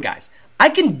 Remember, guys, I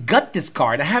can gut this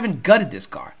car, and I haven't gutted this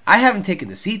car. I haven't taken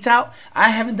the seats out. I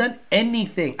haven't done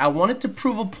anything. I wanted to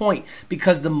prove a point,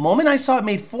 because the moment I saw it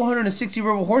made 460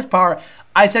 horsepower,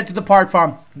 I said to the part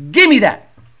farm, give me that.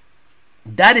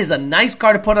 That is a nice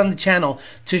car to put on the channel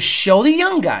to show the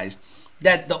young guys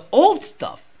that the old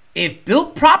stuff, if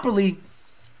built properly,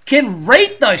 can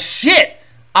rate the shit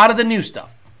out of the new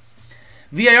stuff.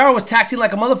 VIR was taxing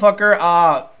like a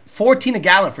motherfucker, 14 a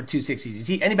gallon for 260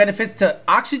 GT. Any benefits to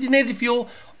oxygenated fuel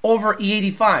over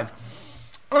E85?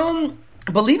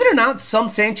 Believe it or not, some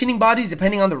sanctioning bodies,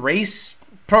 depending on the race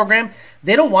program,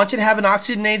 they don't want you to have an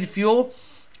oxygenated fuel,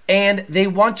 and they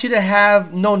want you to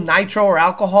have no nitro or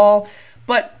alcohol.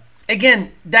 But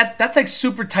again, that's like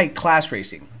super tight class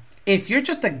racing. If you're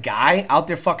just a guy out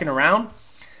there fucking around,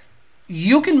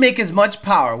 you can make as much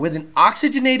power with an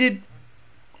oxygenated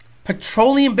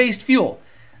petroleum-based fuel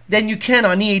than you can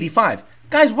on E85.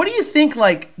 Guys, what do you think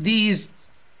like these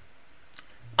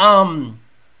Billy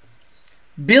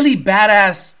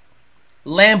Badass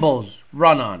Lambos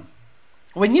run on?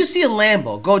 When you see a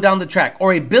Lambo go down the track,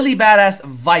 or a Billy Badass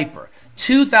Viper,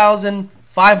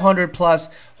 2,500 plus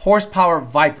horsepower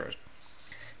Vipers,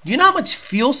 do you know how much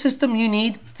fuel system you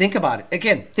need? Think about it.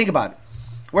 Again, think about it.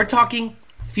 We're talking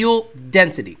fuel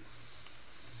density.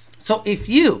 So if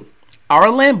you are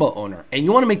a Lambo owner and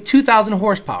you want to make 2,000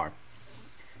 horsepower,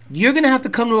 you're going to have to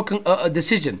come to a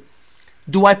decision.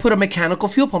 Do I put a mechanical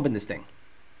fuel pump in this thing?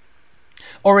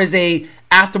 Or is a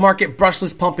aftermarket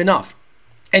brushless pump enough?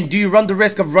 And do you run the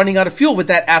risk of running out of fuel with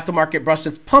that aftermarket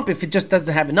brushless pump if it just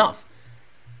doesn't have enough?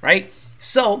 Right?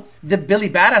 So the Billy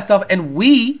Badass stuff, and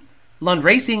we, Lund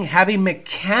Racing, have a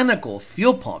mechanical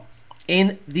fuel pump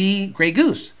in the Grey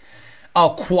Goose. A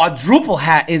quadruple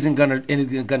hat isn't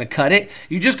gonna cut it.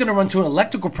 You're just gonna run into an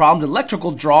electrical problem, the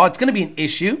electrical draw. It's gonna be an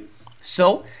issue.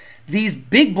 So these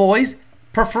big boys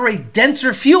prefer a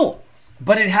denser fuel,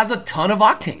 but it has a ton of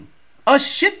octane, a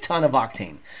shit ton of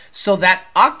octane. So that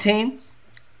octane,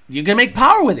 you're gonna make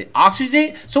power with it.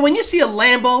 Oxygenate. So when you see a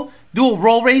Lambo do a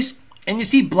roll race and you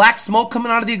see black smoke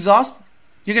coming out of the exhaust,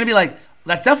 you're gonna be like,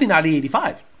 that's definitely not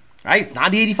E85, right? It's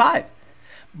not E85.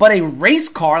 But a race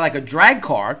car, like a drag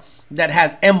car that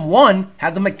has M1,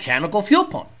 has a mechanical fuel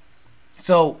pump.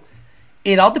 So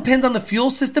it all depends on the fuel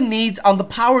system needs, on the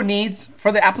power needs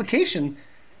for the application.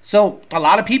 So a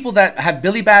lot of people that have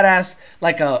Billy Badass,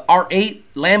 like a R8,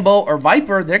 Lambo, or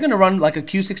Viper, they're going to run like a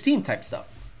Q16 type stuff.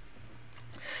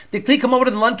 Did Clee come over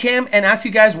to the Lund Cam and ask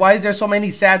you guys, why is there so many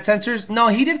sad sensors? No,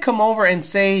 he did come over and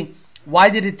say, why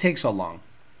did it take so long?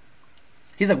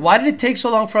 He's like, why did it take so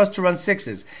long for us to run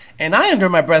sixes? And I, under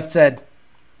my breath, said,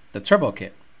 the turbo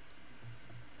kit.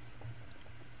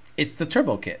 It's the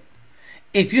turbo kit.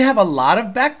 If you have a lot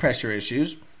of back pressure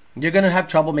issues, you're going to have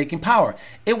trouble making power.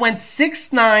 It went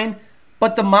 6.9,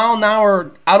 but the mile an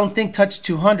hour, I don't think, touched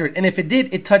 200. And if it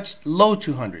did, it touched low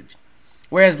 200s.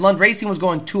 Whereas Lund Racing was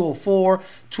going 204,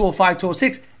 205,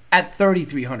 206 at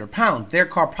 3,300 pounds. Their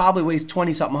car probably weighs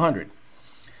 20-something hundred.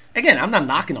 Again, I'm not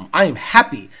knocking them. I am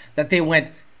happy that they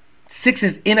went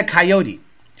sixes in a Coyote,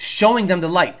 showing them the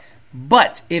light.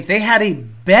 But if they had a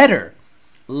better,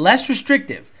 less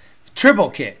restrictive turbo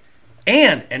kit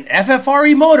and an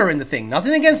FFRE motor in the thing,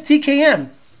 nothing against TKM,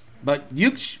 but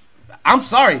I'm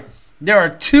sorry, there are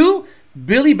two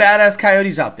Billy Badass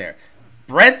Coyotes out there,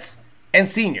 Brett's and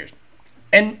Seniors.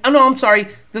 And no, I'm sorry,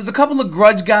 there's a couple of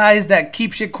grudge guys that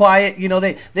keep shit quiet. You know,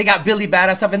 they got Billy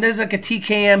Badass stuff, and there's like a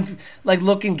TKM like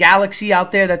looking Galaxy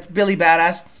out there that's Billy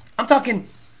Badass. I'm talking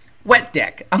wet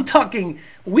deck. I'm talking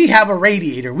we have a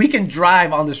radiator. We can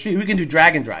drive on the street. We can do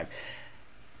drag and drive.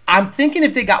 I'm thinking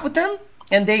if they got with them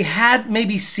and they had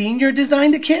maybe Senior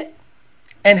design the kit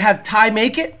and have Ty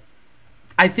make it,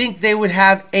 I think they would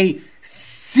have a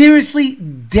seriously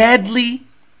deadly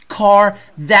car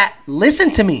that,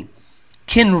 listen to me,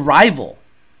 can rival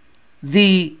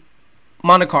the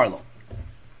Monte Carlo.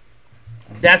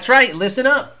 That's right, listen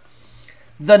up.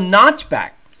 The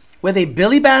notchback with a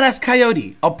Billy Badass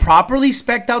Coyote, a properly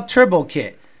spec'd out turbo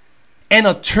kit, and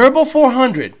a Turbo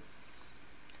 400,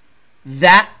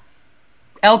 that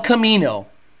El Camino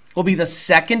will be the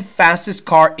second fastest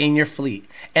car in your fleet.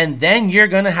 And then you're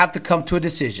going to have to come to a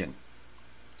decision.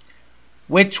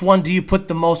 Which one do you put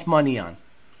the most money on?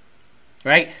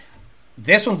 Right?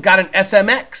 This one's got an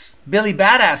SMX, Billy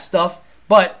Badass stuff,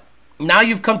 but now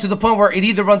you've come to the point where it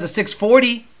either runs a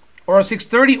 640 or a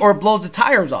 630 or it blows the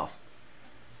tires off.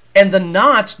 And the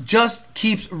notch just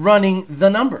keeps running the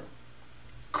number.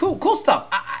 Cool stuff.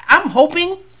 I'm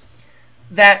hoping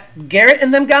that Garrett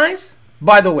and them guys,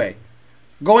 by the way,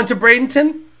 going to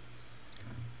Bradenton,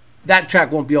 that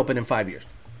track won't be open in 5 years.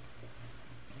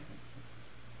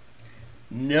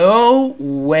 No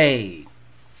way.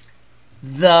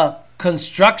 The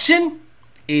construction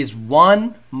is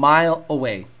 1 mile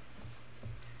away.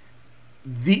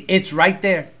 It's right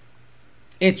there.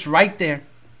 It's right there.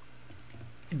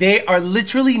 They are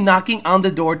literally knocking on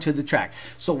the door to the track.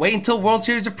 So wait until World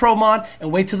Series of Pro Mod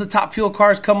and wait till the Top Fuel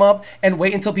cars come up and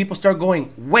wait until people start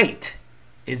going, wait,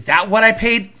 is that what I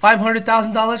paid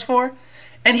 $500,000 for?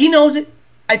 And he knows it.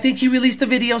 I think he released a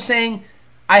video saying,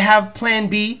 I have plan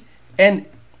B, and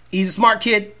he's a smart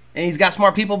kid and he's got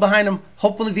smart people behind him.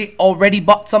 Hopefully they already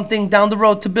bought something down the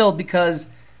road to build, because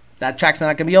that track's not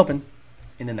going to be open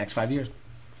in the next 5 years.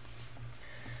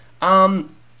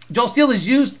 Joel Steele has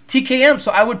used TKM,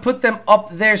 so I would put them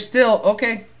up there still.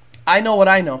 Okay, I know what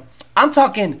I know. I'm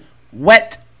talking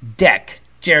wet deck.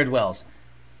 Jared Wells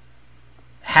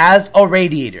has a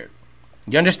radiator.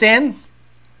 You understand?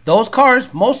 Those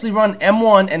cars mostly run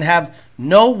M1 and have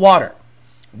no water.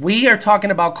 We are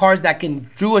talking about cars that can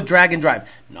do a drag and drive.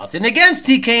 Nothing against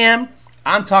TKM.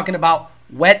 I'm talking about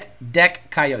wet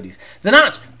deck Coyotes. The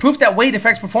notch, proof that weight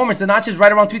affects performance. The notch is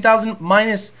right around 3,000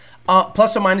 minus,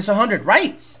 plus or minus 100,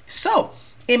 right? So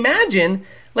imagine,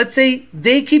 let's say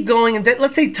they keep going, and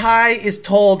let's say Ty is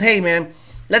told, hey man,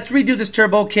 let's redo this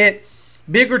turbo kit.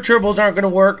 Bigger turbos aren't going to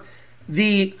work.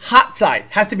 The hot side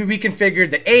has to be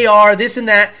reconfigured. The AR, this and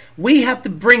that. We have to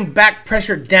bring back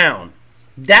pressure down.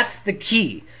 That's the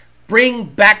key. Bring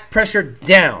back pressure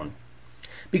down.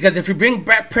 Because if you bring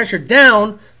back pressure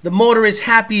down, the motor is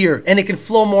happier and it can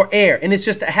flow more air, and it's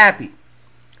just a happy.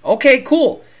 Okay,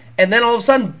 cool. And then all of a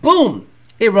sudden, boom,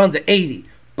 it runs at 80.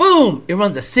 Boom, it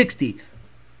runs a 60.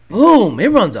 Boom,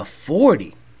 it runs a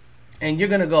 40. And you're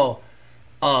going to go,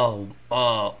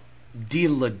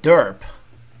 dealer derp,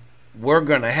 we're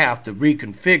going to have to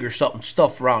reconfigure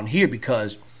stuff around here,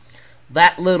 because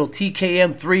that little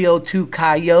TKM 302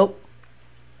 Coyote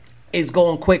is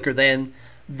going quicker than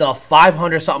the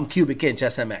 500-something cubic inch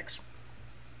SMX.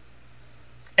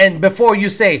 And before you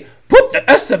say, put the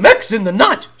SMX in the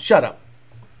notch, shut up.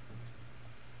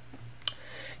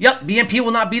 Yep, BMP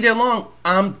will not be there long.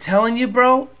 I'm telling you,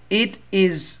 bro, it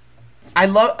is...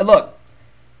 Look,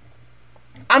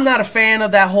 I'm not a fan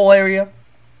of that whole area.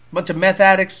 Bunch of meth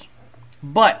addicts.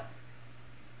 But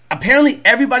apparently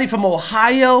everybody from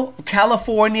Ohio,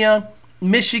 California,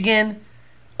 Michigan,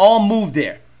 all moved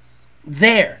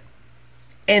there.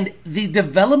 And the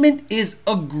development is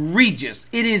egregious.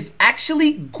 It is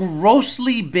actually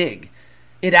grossly big.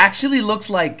 It actually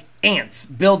looks like ants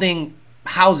building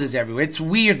houses everywhere. It's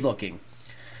weird looking.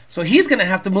 So he's going to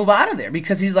have to move out of there,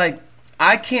 because he's like,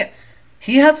 I can't.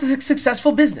 He has a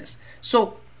successful business.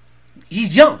 So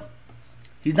he's young.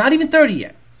 He's not even 30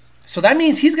 yet. So that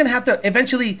means he's going to have to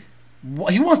eventually,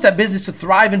 he wants that business to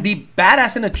thrive and be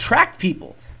badass and attract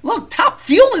people. Look, Top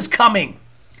Fuel is coming.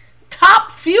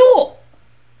 Top Fuel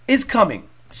is coming.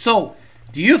 So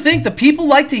do you think the people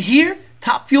like to hear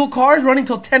Top Fuel cars running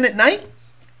till 10 at night?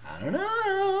 I don't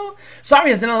know.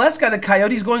 Sorry, as an LS guy, the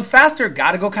Coyote's going faster.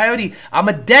 Gotta go Coyote. I'm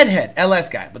a deadhead LS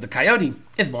guy, but the Coyote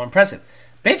is more impressive.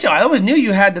 Becho, I always knew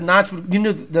you had the notch. You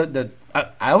knew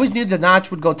I always knew the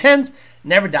notch would go 10s.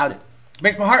 Never doubted.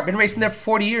 Breaks my heart. Been racing there for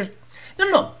 40 years.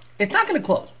 No. It's not going to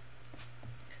close.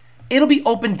 It'll be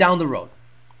open down the road.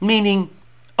 Meaning,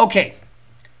 okay,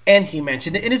 and he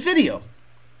mentioned it in his video.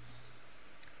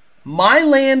 My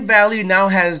land value now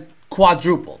has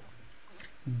quadrupled.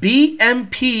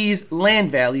 BMP's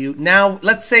land value now,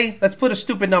 let's put a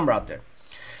stupid number out there.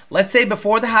 Let's say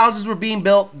before the houses were being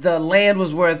built, the land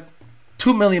was worth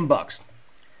 $2 million.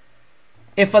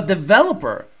 If a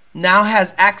developer now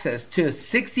has access to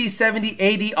 60, 70,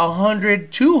 80,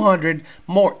 100, 200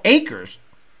 more acres,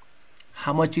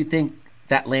 how much do you think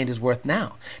that land is worth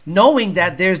now? Knowing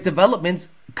that there's developments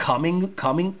coming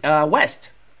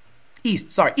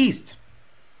east.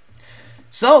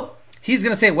 So he's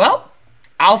going to say, well,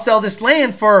 I'll sell this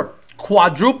land for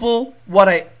quadruple what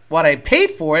I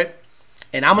paid for it,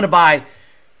 and I'm going to buy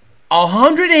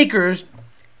 100 acres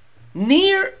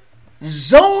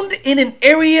zoned in an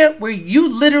area where you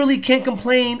literally can't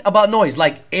complain about noise,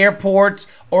 like airports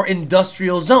or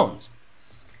industrial zones.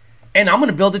 And I'm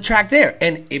going to build a track there.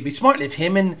 And it'd be smart if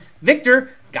him and Victor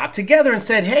got together and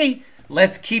said, hey,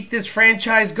 let's keep this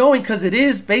franchise going, because it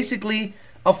is basically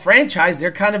a franchise.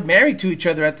 They're kind of married to each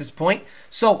other at this point.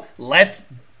 So let's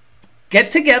get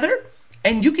together,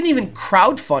 and you can even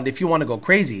crowdfund if you want to go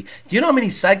crazy. Do you know how many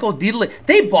Psycho dealers?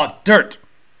 They bought dirt.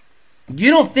 You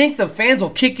don't think the fans will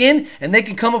kick in and they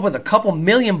can come up with a couple $1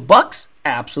 million?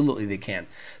 Absolutely they can.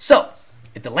 So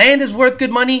if the land is worth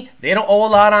good money, they don't owe a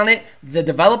lot on it. The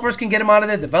developers can get them out of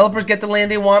there. Developers get the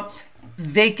land they want.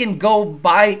 They can go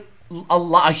buy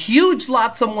a huge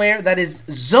lot somewhere that is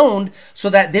zoned so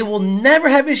that they will never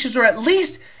have issues, or at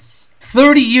least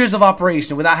 30 years of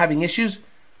operation without having issues.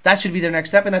 That should be their next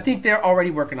step. And I think they're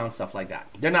already working on stuff like that.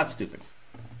 They're not stupid.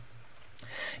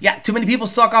 Yeah, too many people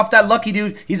suck off that Lucky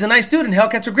dude. He's a nice dude and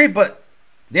Hellcats are great, but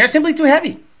they're simply too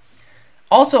heavy.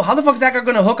 Also, how the fuck is that guy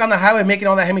going to hook on the highway making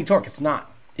all that heavy torque? It's not.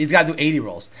 He's got to do 80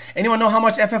 rolls. Anyone know how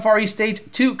much FFRE Stage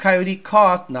 2 Coyote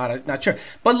cost? Not sure.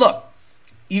 But look,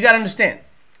 you got to understand.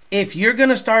 If you're going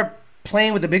to start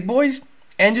playing with the big boys,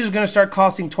 engines are going to start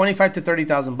costing $25,000 to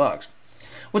 $30,000.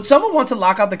 Would someone want to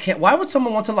lock out the cam? Why would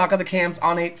someone want to lock out the cams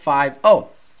on 8.5?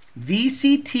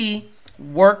 VCT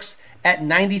works at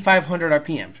 9,500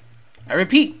 RPMs. I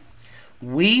repeat,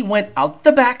 we went out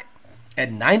the back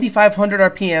at 9,500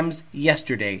 RPMs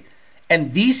yesterday,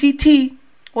 and VCT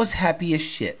was happy as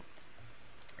shit.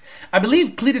 I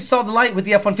believe Cletus saw the light with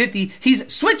the F-150.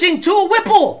 He's switching to a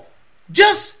Whipple,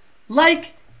 just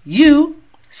like you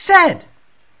said.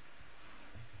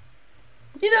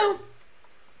 You know,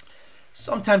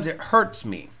 sometimes it hurts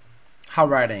me how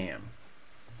right I am.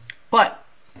 But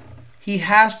he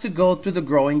has to go through the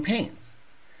growing pains.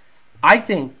 I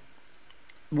think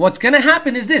what's going to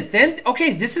happen is this.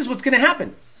 This is what's going to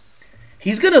happen.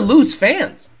 He's going to lose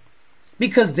fans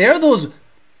because they're those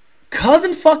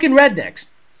cousin fucking rednecks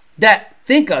that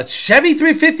think a Chevy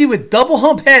 350 with double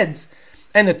hump heads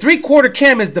and a 3/4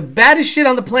 cam is the baddest shit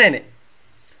on the planet.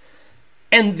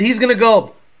 And he's going to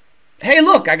go, hey,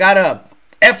 look, I got a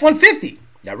F-150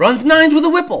 that runs 9s with a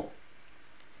Whipple.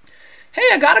 Hey,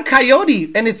 I got a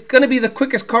Coyote, and it's going to be the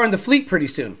quickest car in the fleet pretty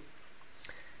soon.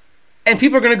 And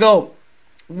people are going to go,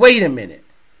 wait a minute.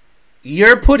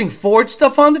 You're putting Ford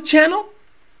stuff on the channel?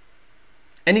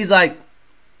 And he's like,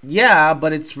 yeah,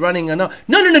 but it's running enough.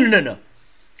 No.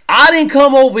 I didn't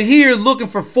come over here looking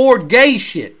for Ford gay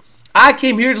shit. I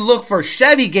came here to look for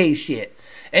Chevy gay shit.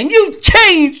 And you've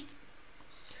changed.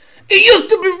 It used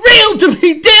to be real to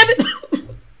me, damn it.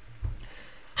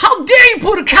 How dare you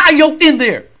put a Coyote in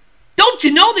there? Don't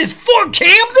you know there's 4 cams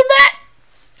in that?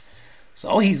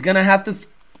 So he's going to have to...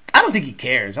 I don't think he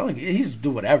cares. He's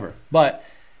do whatever. But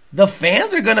the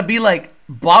fans are going to be like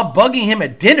Bob bugging him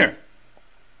at dinner.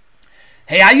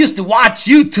 Hey, I used to watch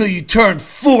you till you turned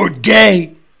Ford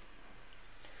gay.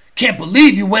 Can't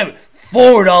believe you went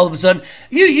Ford all of a sudden.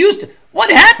 You used to...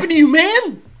 What happened to you,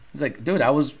 man? He's like, dude,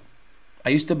 I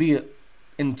used to be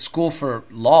in school for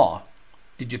law.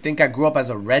 Did you think I grew up as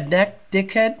a redneck,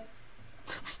 dickhead?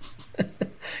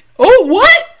 Oh,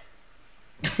 what?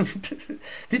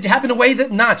 Did you happen to weigh the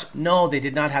notch? No, they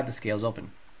did not have the scales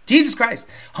open. Jesus Christ.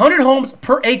 100 homes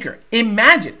per acre.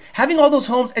 Imagine having all those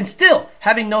homes and still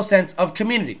having no sense of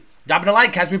community. Dropping a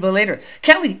like, catch replay later.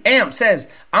 Kelly Am says,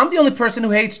 I'm the only person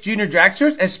who hates junior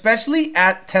dragsters, especially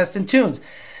at Test and Tunes.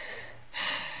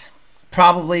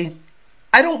 Probably.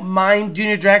 I don't mind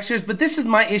junior dragsters, but this is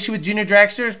my issue with junior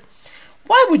dragsters.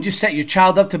 Why would you set your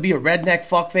child up to be a redneck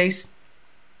fuckface?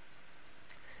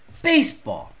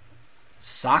 Baseball,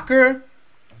 soccer,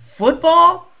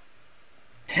 football,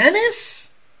 tennis,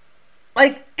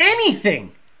 like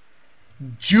anything.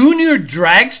 Junior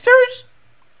dragsters?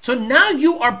 So now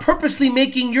you are purposely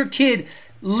making your kid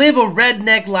live a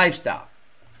redneck lifestyle.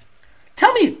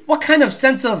 Tell me, what kind of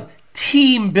sense of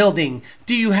team building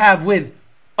do you have with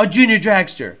a junior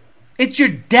dragster? It's your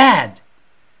dad.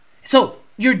 So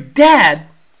your dad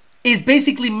is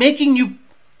basically making you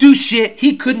do shit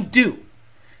he couldn't do.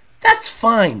 That's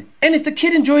fine. And if the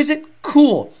kid enjoys it,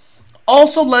 cool.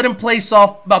 Also let him play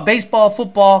baseball,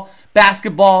 football,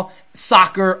 basketball,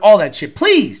 soccer, all that shit.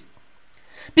 Please.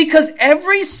 Because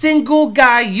every single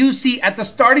guy you see at the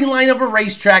starting line of a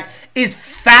racetrack is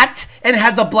fat and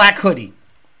has a black hoodie.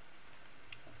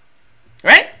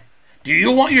 Right? Do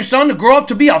you want your son to grow up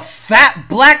to be a fat,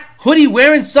 black,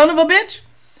 hoodie-wearing son of a bitch?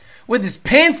 With his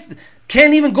pants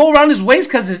can't even go around his waist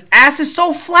because his ass is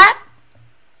so flat?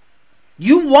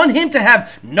 You want him to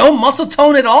have no muscle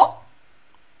tone at all?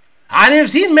 I never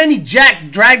seen many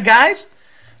jack drag guys.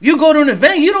 You go to an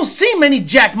event, you don't see many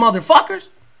jack motherfuckers.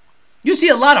 You see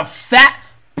a lot of fat,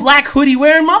 black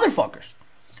hoodie-wearing motherfuckers.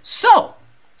 So,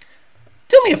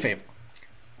 do me a favor.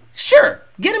 Sure,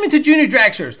 get him into junior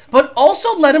dragsters, but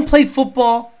also let him play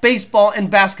football, baseball,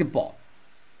 and basketball.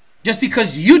 Just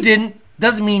because you didn't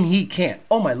doesn't mean he can't.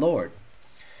 Oh, my Lord.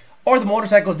 Or the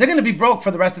motorcycles, they're going to be broke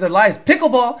for the rest of their lives.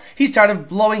 Pickleball, he's tired of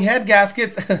blowing head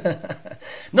gaskets.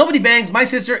 Nobody bangs my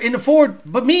sister in the Ford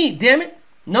but me, damn it.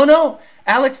 No.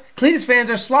 Alex, Cletus fans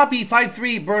are sloppy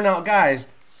 5'3" burnout guys.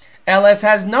 LS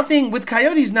has nothing with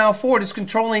Coyotes now. Ford is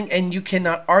controlling, and you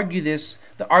cannot argue this.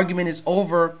 The argument is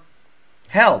over.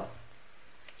 Hell,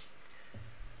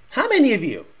 how many of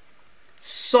you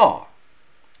saw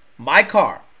my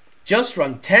car just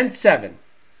run 10.7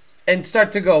 and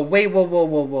start to go, wait,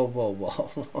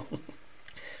 whoa.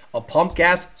 A pump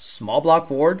gas small block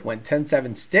Ford went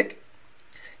 10.7 stick?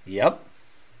 Yep.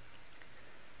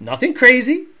 Nothing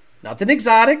crazy, nothing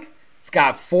exotic. It's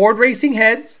got Ford racing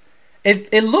heads.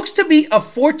 It looks to be a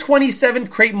 427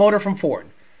 crate motor from Ford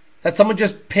that someone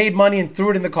just paid money and threw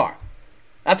it in the car.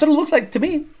 That's what it looks like to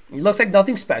me. It looks like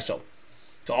nothing special.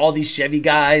 So all these Chevy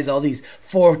guys, all these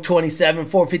 427,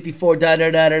 454,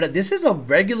 da-da-da-da-da. This is a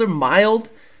regular mild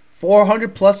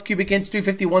 400 plus cubic inch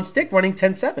 351 stick running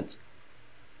 10.7s.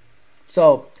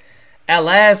 So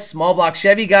LS, small block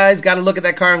Chevy guys got to look at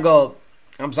that car and go,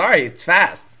 I'm sorry, it's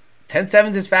fast.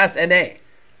 10.7s is fast NA.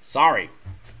 Sorry.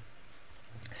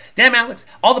 Damn, Alex.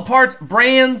 All the parts,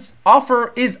 brands,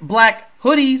 offer is black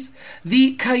hoodies.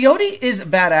 The Coyote is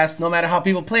badass no matter how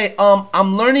people play it.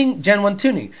 I'm learning Gen 1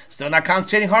 tuning. Still not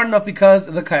concentrating hard enough because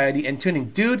of the Coyote and tuning.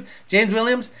 Dude, James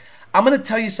Williams, I'm going to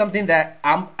tell you something that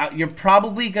you're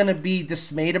probably going to be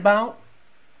dismayed about.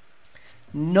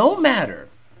 No matter,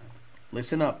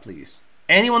 listen up, please.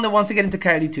 Anyone that wants to get into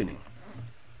Coyote tuning,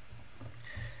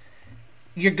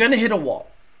 you're going to hit a wall.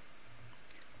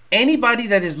 Anybody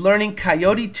that is learning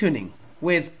Coyote tuning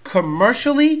with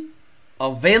commercially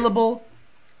available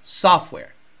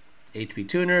software, HP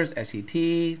tuners, SET,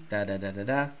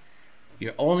 da-da-da-da-da,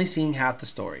 you're only seeing half the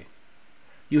story.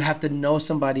 You have to know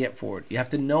somebody at Ford. You have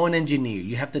to know an engineer.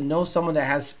 You have to know someone that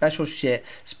has special shit,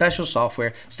 special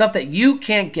software, stuff that you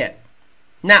can't get.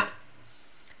 Now,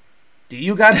 do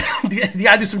you gotta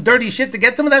do some dirty shit to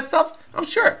get some of that stuff? I'm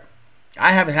sure.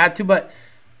 I haven't had to, but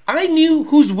I knew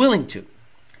who's willing to.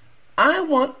 I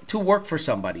want to work for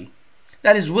somebody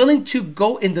that is willing to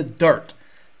go in the dirt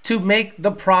to make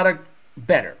the product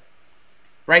better,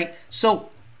 right? So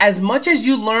as much as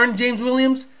you learn, James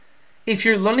Williams, if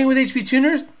you're learning with HP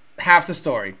tuners, half the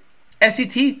story.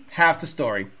 SET, half the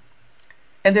story.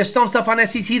 And there's some stuff on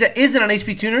SET that isn't on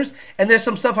HP tuners, and there's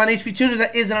some stuff on HP tuners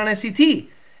that isn't on SET.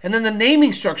 And then the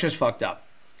naming structure is fucked up.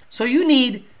 So you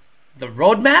need the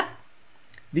roadmap,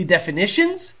 the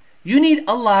definitions, you need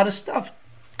a lot of stuff.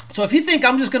 So if you think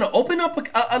I'm just going to open up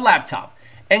a laptop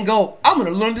and go, I'm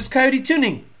going to learn this Coyote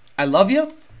tuning, I love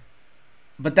you,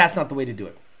 but that's not the way to do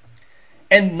it.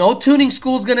 And no tuning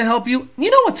school is going to help you. You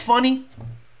know what's funny?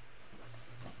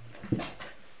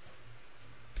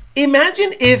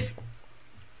 Imagine if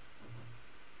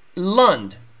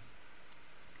Lund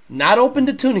not opened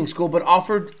a tuning school but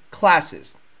offered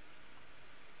classes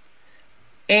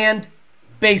and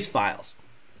base files.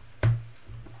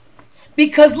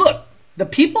 Because look, the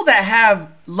people that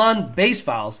have Lund base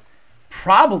files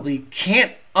probably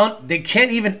can't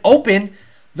even open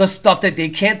the stuff that they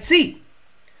can't see.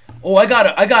 Oh, I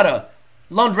got a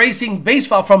Lund Racing base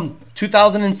file from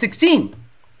 2016.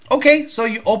 Okay, so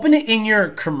you open it in your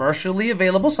commercially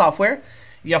available software,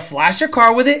 you flash your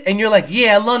car with it, and you're like,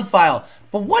 yeah, Lund file.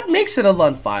 But what makes it a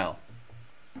Lund file?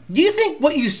 Do you think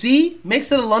what you see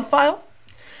makes it a Lund file?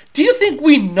 Do you think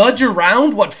we nudge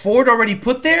around what Ford already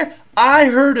put there? I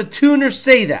heard a tuner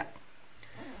say that.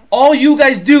 All you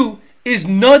guys do is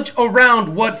nudge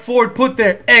around what Ford put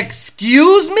there.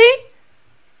 Excuse me?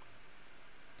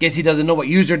 Guess he doesn't know what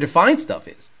user-defined stuff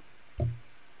is.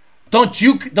 Don't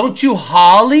you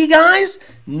Holly guys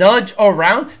nudge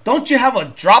around? Don't you have a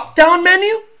drop-down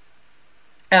menu?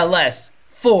 LS,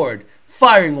 Ford,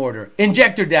 firing order,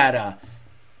 injector data,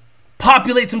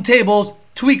 populate some tables,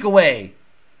 tweak away.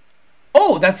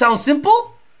 Oh, that sounds simple?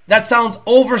 That sounds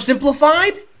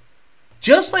oversimplified?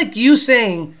 Just like you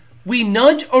saying, we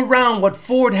nudge around what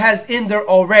Ford has in there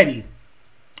already.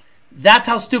 That's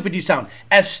how stupid you sound.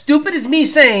 As stupid as me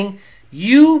saying,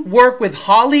 you work with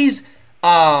Holly's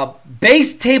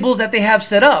base tables that they have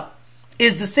set up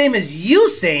is the same as you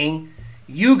saying,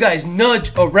 you guys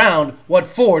nudge around what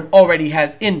Ford already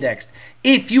has indexed.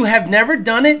 If you have never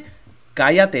done it,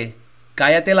 cállate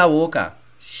la boca.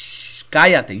 Shh,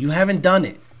 cállate. You haven't done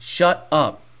it. Shut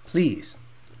up, please.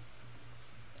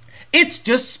 It's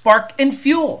just spark and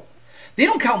fuel. They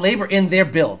don't count labor in their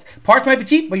builds. Parts might be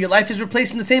cheap, but your life is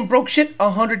replacing the same broke shit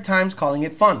 100 times, calling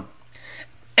it fun.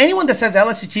 Anyone that says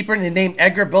LS is cheaper and named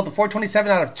Edgar built a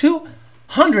 427 out of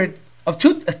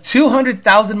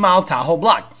 200,000 mile Tahoe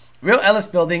block. Real LS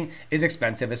building is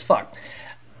expensive as fuck.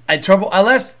 A turbo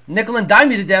LS, nickel and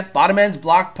dime you to death. Bottom ends,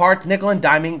 block parts, nickel and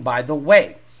diming, by the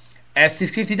way.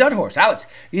 S650 Dud Horse. Alex,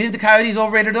 you think the Coyote is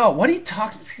overrated at all? What are you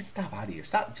talking? Stop out of here.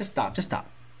 Stop. Just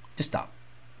stop.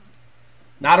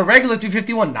 Not a regular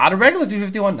 351. Not a regular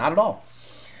 351. Not at all.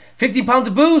 15 pounds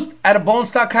of boost at a bone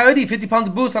stock Coyote. 50 pounds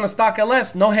of boost on a stock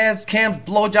LS. No heads, cams,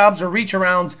 blowjobs, or reach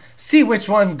arounds. See which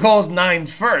one goes 9s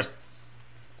first.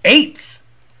 8s,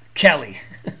 Kelly.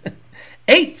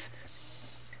 8s.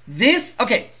 This,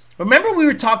 okay. Remember we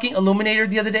were talking Illuminator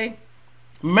the other day?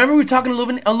 Remember we were talking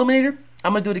Illuminator?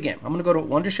 I'm going to do it again. I'm going to go to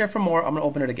Wondershare for more. I'm going to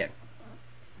open it again.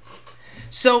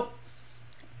 So,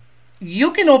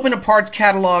 you can open a parts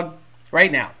catalog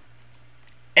right now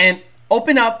and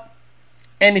open up,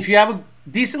 and if you have a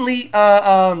decently,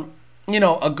 a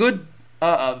good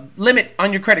limit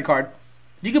on your credit card,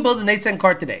 you can build an 8-second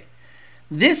car today.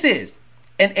 This is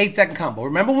an 8-second combo.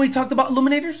 Remember when we talked about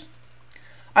illuminators?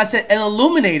 I said an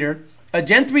illuminator, a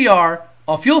Gen 3R,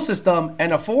 a fuel system,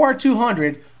 and a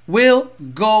 4R200 will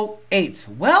go 8s.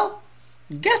 Well,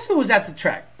 guess who was at the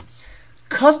track?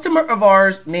 Customer of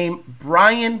ours named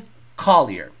Brian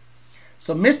Collier.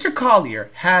 So Mr. Collier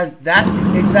has that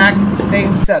exact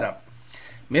same setup.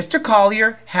 Mr.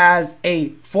 Collier has a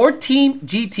 14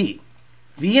 GT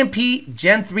VMP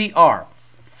Gen 3R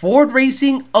Ford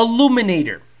Racing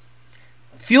Illuminator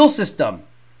fuel system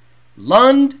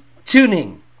Lund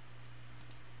tuning.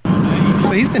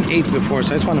 So he's been 8s before,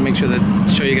 so I just want to make sure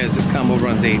that show you guys this combo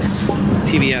runs 8s.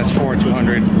 TVS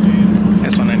 4200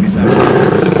 S197.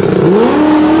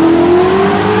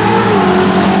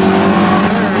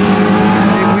 Sir,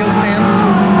 big wheel stand.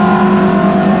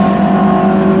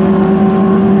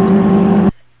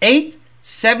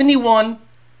 871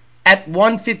 at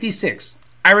 156.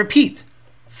 I repeat,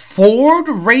 Ford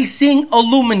Racing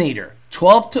Illuminator,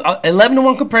 11 to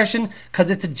 1 compression because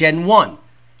it's a Gen 1.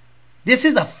 This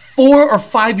is a 4 or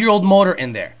 5 year old motor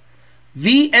in there.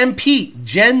 VMP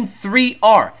Gen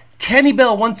 3R, Kenny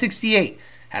Bell 168,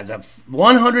 has a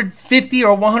 150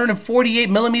 or 148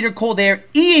 millimeter cold air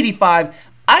E85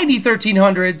 ID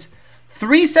 1300s,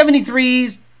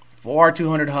 373s,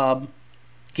 4R200 hub,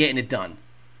 getting it done.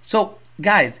 So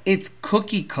guys, it's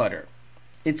cookie cutter.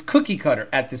 It's cookie cutter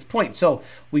at this point. So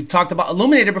we talked about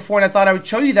Illuminator before, and I thought I would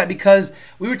show you that because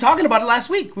we were talking about it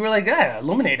last week. We were like,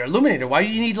 Illuminator. Why do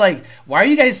you need why are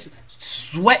you guys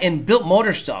sweating built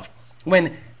motor stuff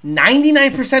when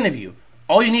 99% of you,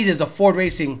 all you need is a Ford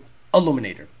Racing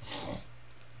Illuminator?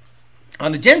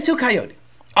 On the Gen 2 Coyote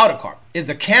Autocar is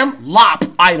the Cam Lop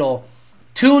Idle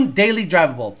tuned daily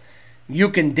drivable. You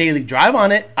can daily drive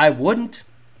on it. I wouldn't,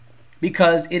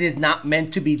 because it is not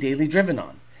meant to be daily driven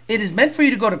on. It is meant for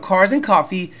you to go to Cars and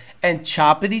Coffee and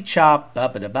choppity chop,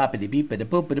 and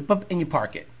you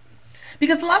park it.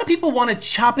 Because a lot of people want to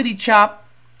choppity chop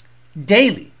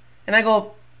daily. And I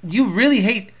go, you really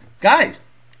hate, guys,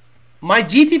 my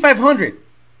GT500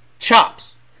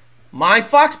 chops. My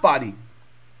Fox body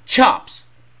chops.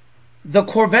 The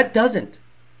Corvette doesn't.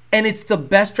 And it's the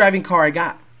best driving car I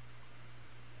got.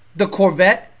 The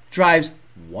Corvette drives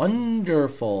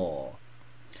wonderful.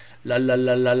 La la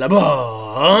la la la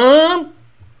blah.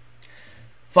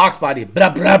 Fox body blah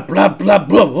blah blah blah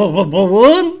blah blah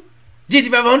blah.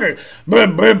 GT500 blah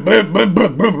blah blah blah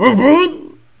blah blah.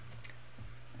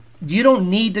 You don't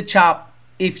need to chop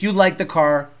if you like the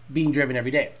car being driven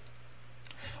every day.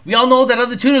 We all know that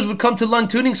other tuners would come to Lund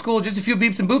Tuning School, just a few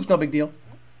beeps and boops, no big deal.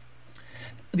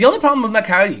 The only problem with my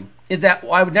Coyote is that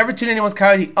I would never tune anyone's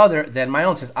Coyote other than my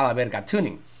own, says Alaverga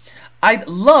Tuning. I'd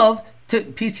love to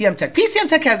PCM Tech. PCM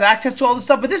Tech has access to all this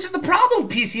stuff, but this is the problem,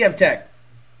 PCM Tech.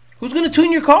 Who's going to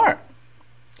tune your car?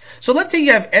 So let's say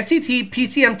you have SCT,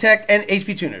 PCM Tech, and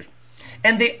HP tuners,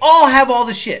 and they all have all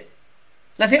the shit.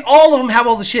 Let's say all of them have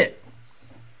all the shit.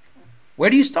 Where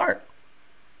do you start?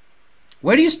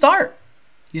 Where do you start?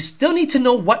 You still need to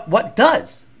know what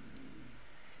does.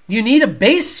 You need a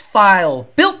base file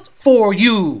built for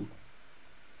you.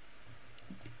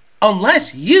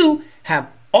 Unless you have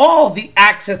all the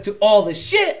access to all the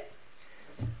shit,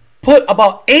 put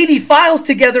about 80 files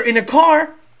together in a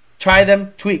car, try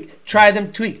them, tweak, try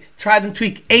them, tweak, try them,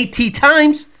 tweak 80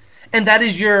 times, and that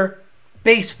is your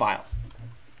base file.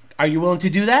 Are you willing to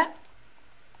do that?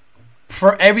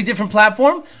 For every different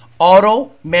platform,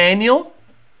 auto, manual,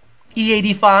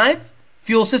 E85,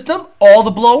 fuel system, all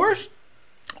the blowers,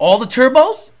 all the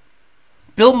turbos,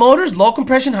 built motors, low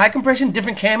compression, high compression,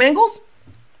 different cam angles?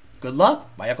 Good luck.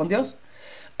 Vaya con Dios.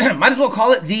 Might as well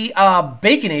call it the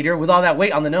Baconator with all that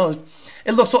weight on the nose.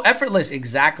 It looks so effortless.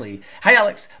 Exactly. Hi,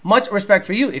 Alex. Much respect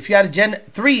for you. If you had a Gen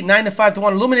 3 9 to 5 to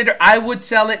 1 Illuminator, I would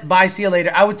sell it. Bye. See you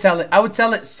later. I would sell it.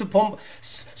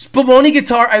 Spumoni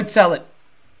guitar, I would sell it.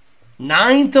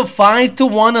 9 to 5 to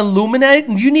 1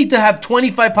 Illuminator? You need to have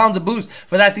 25 pounds of boost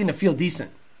for that thing to feel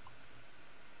decent.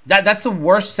 That's the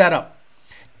worst setup.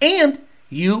 And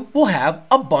you will have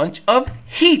a bunch of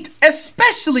heat,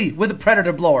 especially with a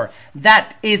Predator blower.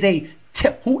 That is a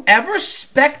tip. Whoever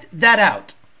spec'd that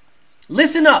out,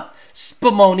 listen up,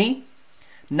 Spumoni,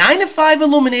 9 to 5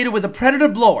 Illuminator with a Predator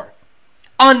blower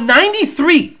on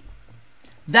 93.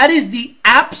 That is the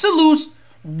absolute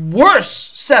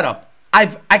worst setup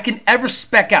I can ever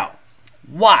spec out.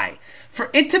 Why? For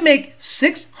it to make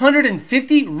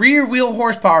 650 rear wheel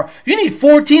horsepower, you need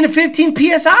 14 to 15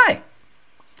 PSI.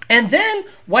 And then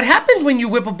what happens when you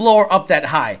whip a blower up that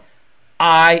high?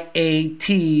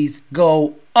 IATs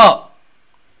go up.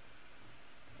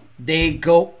 They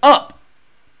go up.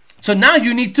 So now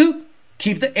you need to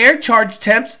keep the air charge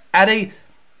temps at a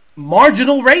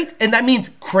marginal rate, and that means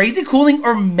crazy cooling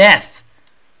or meth.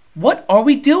 What are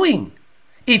we doing?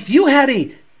 If you had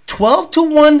a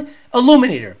 12-to-1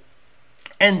 illuminator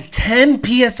and 10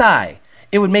 psi,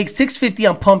 it would make 650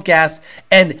 on pump gas,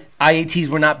 and IATs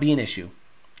would not be an issue.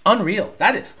 Unreal.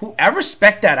 That is, whoever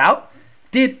spec'd that out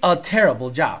did a terrible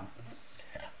job.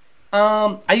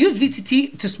 I use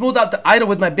VCT to smooth out the idle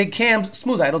with my big cams.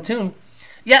 Smooth idle tune.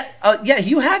 Yeah,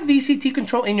 you have VCT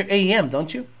control in your AEM,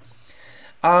 don't you?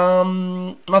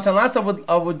 Last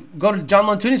I would go to John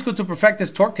Lone Tuning School to perfect this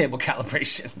torque table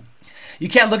calibration. You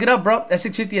can't look it up, bro.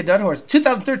 S650 at Dead Horse.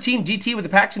 2013 GT with the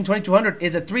Paxton 2200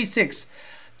 is a 3.6.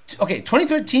 Okay,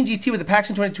 2013 GT with the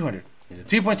Paxton 2200 is a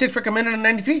 3.6 recommended on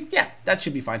 93. Yeah, that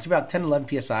should be fine. It's about 10,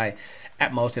 11 psi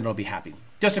at most, and it'll be happy.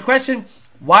 Just a question: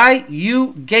 why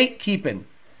you gatekeeping?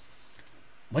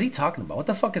 What are you talking about? What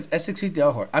the fuck is S650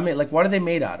 Dead Horse? I mean, like, what are they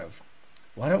made out of?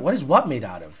 What is what made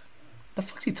out of? What the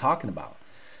fuck's he talking about?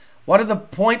 What are the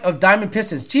point of diamond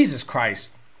pistons? Jesus Christ.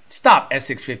 Stop,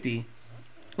 S650.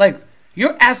 Like,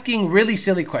 you're asking really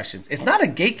silly questions. It's not a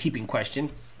gatekeeping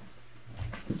question.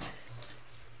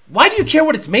 Why do you care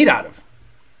what it's made out of?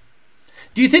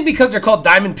 Do you think because they're called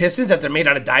diamond pistons that they're made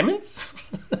out of diamonds?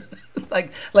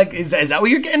 like is that what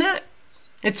you're getting at?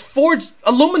 It's forged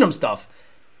aluminum stuff.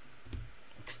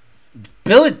 It's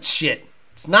billet shit.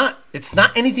 It's not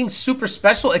anything super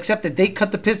special except that they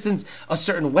cut the pistons a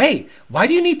certain way. Why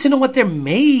do you need to know what they're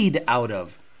made out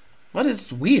of? What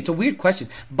is weird? It's a weird question.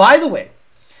 By the way,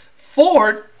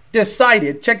 Ford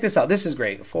decided, check this out. This is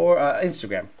great for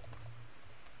Instagram.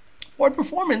 Ford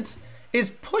Performance is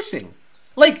pushing,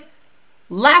 like,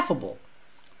 laughable,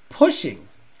 pushing.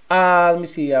 Let me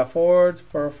see. Ford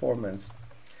Performance.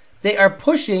 They are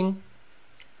pushing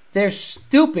their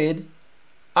stupid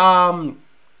iron.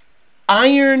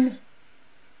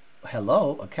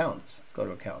 Hello, accounts. Let's go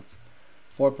to accounts.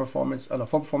 Ford Performance. Oh no,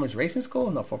 Ford Performance Racing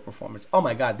School. No, Ford Performance. Oh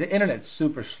my God, the internet's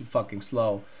super fucking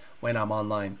slow when I'm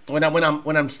online. When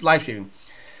I'm live streaming.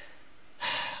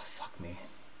 Fuck me.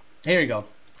 Here you go.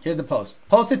 Here's the post.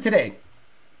 Posted today.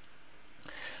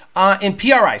 In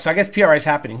PRI. So I guess PRI is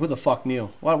happening. Who the fuck knew?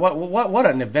 What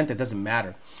an event that doesn't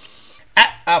matter.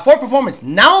 Ford Performance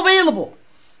now available.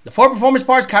 The Ford Performance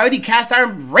Parts Coyote Cast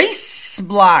Iron Race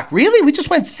Block. Really? We just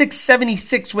went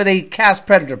 676 with a cast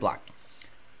Predator block.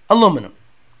 Aluminum.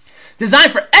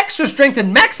 Designed for extra strength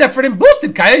and max effort and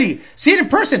boosted Coyote. See it in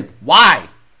person. Why?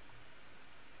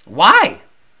 Why?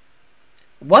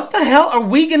 What the hell are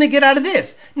we going to get out of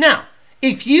this? Now,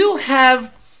 if you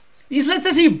have,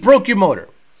 let's say you broke your motor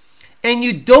and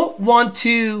you don't want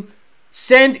to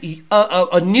send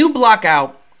a new block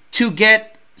out to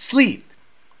get sleeved,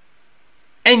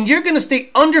 and you're going to stay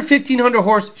under 1,500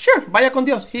 horse, sure, vaya con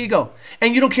Dios, here you go.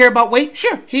 And you don't care about weight,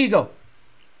 sure, here you go.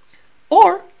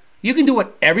 Or you can do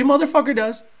what every motherfucker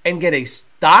does and get a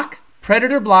stock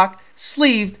Predator block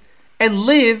sleeved and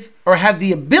live, or have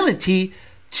the ability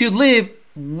to live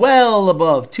well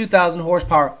above 2,000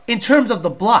 horsepower in terms of the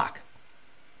block.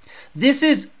 This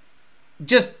is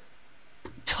just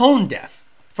tone deaf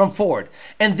from Ford.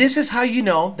 And this is how you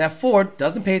know that Ford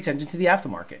doesn't pay attention to the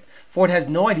aftermarket. Ford has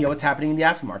no idea what's happening in the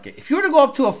aftermarket. If you were to go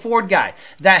up to a Ford guy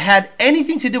that had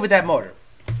anything to do with that motor,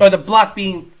 or the block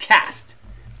being cast,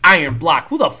 iron block,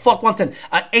 who the fuck wants an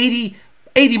 80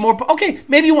 more, okay,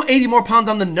 maybe you want 80 more pounds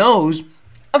on the nose.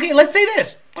 Okay, let's say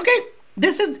this. Okay,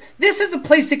 this is a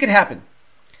place it could happen.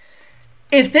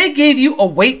 If they gave you a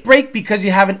weight break because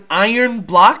you have an iron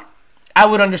block, I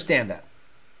would understand that.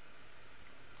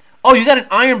 Oh, you got an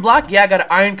iron block? Yeah, I got an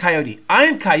iron Coyote.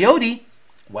 Iron Coyote,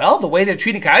 well, the way they're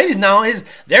treating Coyotes now is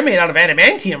they're made out of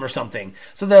adamantium or something.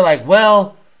 So they're like,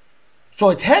 well, so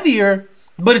it's heavier,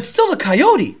 but it's still a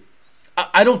Coyote.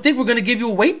 I don't think we're going to give you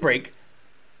a weight break.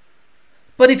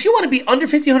 But if you want to be under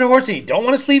 1,500 horse and you don't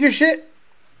want to sleeve your shit,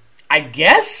 I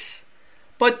guess.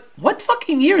 But what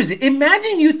fucking year is it?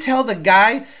 Imagine you tell the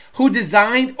guy who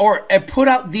designed or put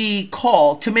out the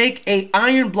call to make a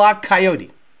iron block Coyote.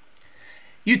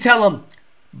 You tell him,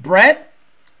 Brett,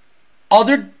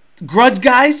 other grudge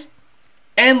guys,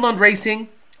 and Lund Racing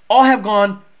all have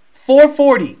gone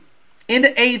 440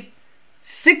 into eighth,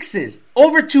 sixes,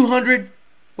 over 200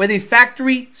 with a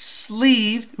factory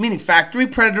sleeved, meaning factory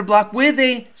Predator block with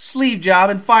a sleeve job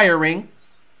and fire ring,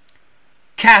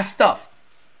 cast stuff.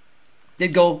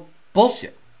 They'd go,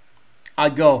 bullshit.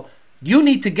 I'd go, you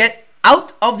need to get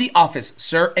out of the office,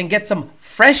 sir, and get some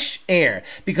fresh air,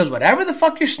 because whatever the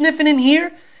fuck you're sniffing in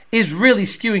here is really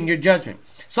skewing your judgment.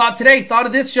 Saw it today, thought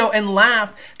of this show, and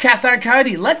laughed. Cast Iron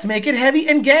Coyote, let's make it heavy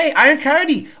and gay. Iron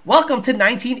Coyote, welcome to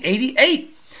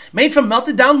 1988. Made from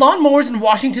melted down lawnmowers and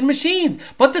Washington machines.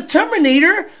 But the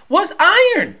Terminator was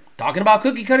iron. Talking about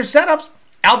cookie cutter setups.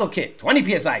 Aldo kit,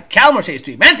 20 PSI, Cal Marche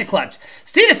Street, Manta clutch,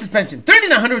 Steeda suspension,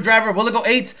 3900 driver, will it go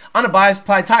 8s on a bias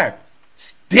ply tire.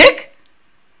 Stick?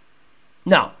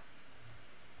 No.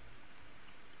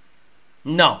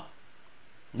 No.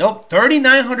 Nope.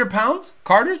 3,900 pounds?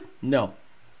 Carters? No.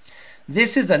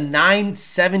 This is a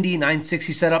 970,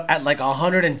 960 setup at like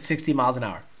 160 miles an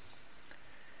hour.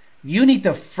 You need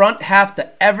to front half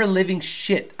the ever-living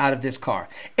shit out of this car.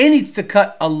 It needs to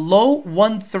cut a low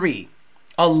 1.3,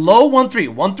 a low 1.3,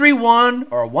 131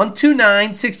 or a 129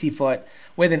 60-foot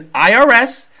with an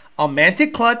IRS, a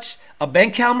Mantic clutch, a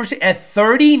Ben Calmer at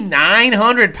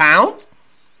 3,900 pounds?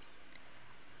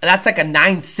 That's like a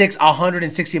 9.6,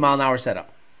 160 mile an hour setup.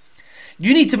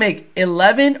 You need to make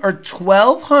 11 or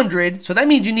 1,200, so that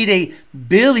means you need a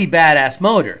Billy Badass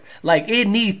motor. Like, it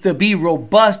needs to be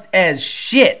robust as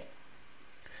shit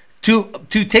to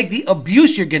take the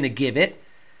abuse you're going to give it.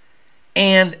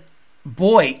 And,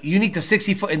 boy, you need to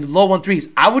 60 foot in the low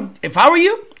 1.3s. I would, if I were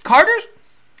you, Carters,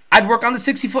 I'd work on the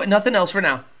 60 foot and nothing else for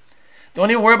now.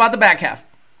 Don't even worry about the back half.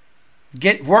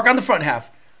 Work on the front half.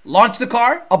 Launch the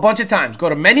car a bunch of times. Go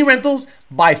to many rentals,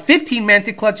 buy 15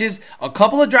 Mantic clutches, a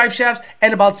couple of drive shafts,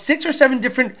 and about 6 or 7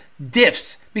 different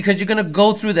diffs because you're going to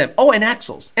go through them. Oh, and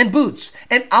axles, and boots,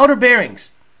 and outer bearings.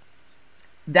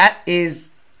 That is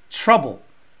trouble.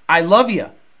 I love you.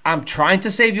 I'm trying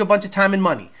to save you a bunch of time and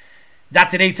money.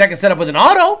 That's an 8-second setup with an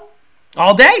auto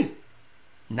all day.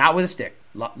 Not with a stick.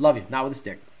 Love you. Not with a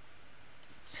stick.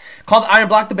 Called Iron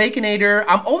Block the Baconator.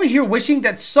 I'm over here wishing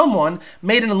that someone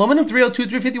made an aluminum 302,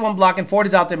 351 block and Ford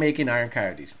is out there making Iron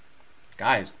Coyotes.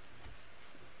 Guys,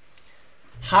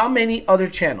 how many other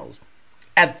channels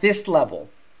at this level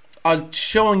are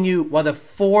showing you what a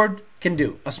Ford can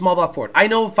do? A small block Ford. I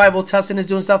know 5.0 Tuscan is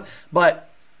doing stuff, but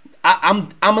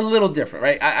I'm a little different,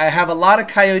 right? I have a lot of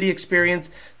Coyote experience,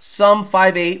 some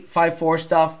 5.8, 5.4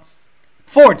 stuff.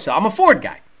 Ford stuff. I'm a Ford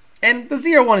guy. And the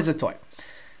ZR1 is a toy.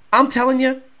 I'm telling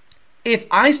you, if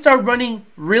I start running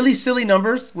really silly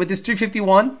numbers with this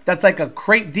 351, that's like a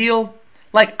crate deal.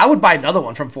 Like, I would buy another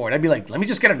one from Ford. I'd be like, let me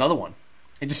just get another one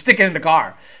and just stick it in the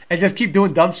car and just keep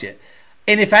doing dumb shit.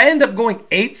 And if I end up going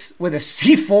 8s with a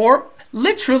C4,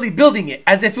 literally building it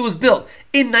as if it was built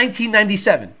in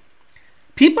 1997,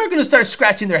 people are going to start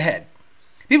scratching their head.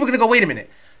 People are going to go, wait a minute.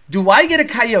 Do I get a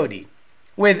Coyote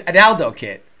with an Aldo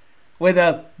kit, with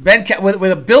a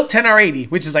with a built 10R80,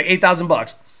 which is like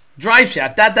 $8,000, drive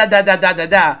shaft,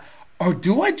 or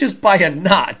do I just buy a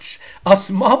notch, a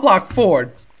small block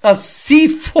Ford, a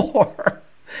C4,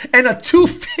 and a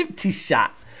 250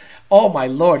 shot? Oh my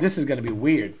Lord, this is going to be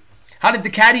weird. How did the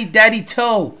Caddy Daddy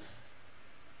tow?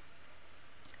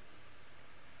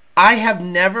 I have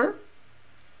never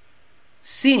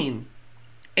seen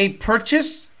a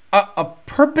purchase, a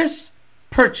purpose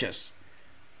purchase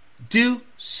do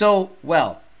so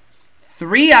well.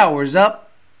 3 hours up,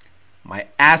 my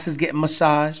ass is getting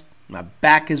massaged, my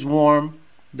back is warm,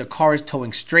 the car is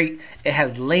towing straight, it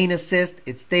has lane assist,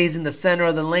 it stays in the center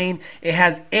of the lane, it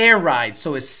has air ride,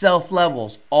 so it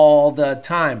self-levels all the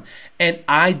time. And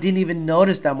I didn't even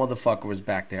notice that motherfucker was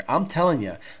back there. I'm telling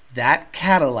you, that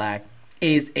Cadillac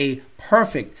is a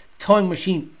perfect towing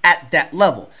machine at that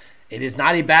level. It is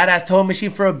not a badass towing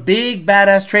machine for a big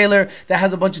badass trailer that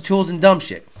has a bunch of tools and dumb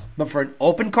shit. But for an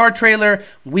open car trailer,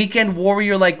 weekend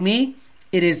warrior like me,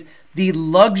 it is the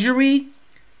luxury,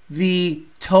 the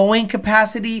towing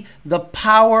capacity, the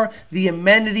power, the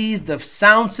amenities, the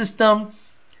sound system,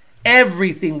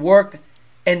 everything worked.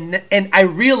 And I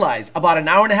realized about an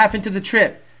hour and a half into the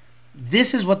trip,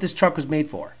 this is what this truck was made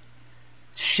for.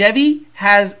 Chevy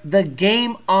has the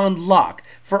game on lock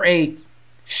for a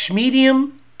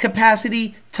medium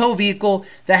capacity tow vehicle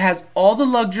that has all the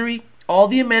luxury, all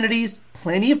the amenities,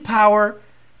 plenty of power,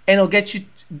 and it'll get you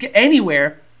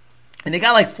anywhere. And they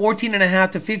got like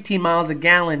 14.5 to 15 miles a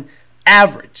gallon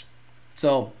average.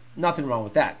 So nothing wrong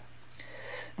with that.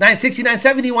 960,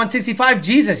 970, 165.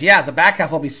 Jesus, yeah, the back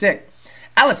half will be sick.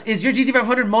 Alex, is your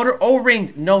GT500 motor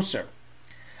O-ringed? No, sir.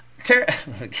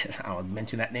 I'll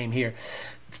mention that name here.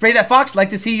 Spray that Fox. Like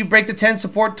to see you break the 10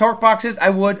 support torque boxes. I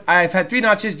would. I've had 3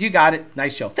 notches. You got it.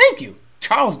 Nice show. Thank you,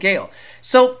 Charles Gale.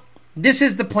 So this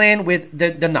is the plan with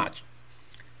the notch.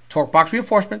 Torque box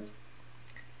reinforcement.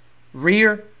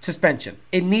 Rear suspension.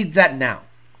 It needs that now.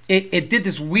 It did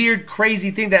this weird,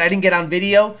 crazy thing that I didn't get on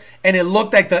video, and it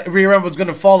looked like the rear end was going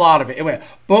to fall out of it. It went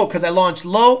boom because I launched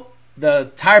low.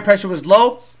 The tire pressure was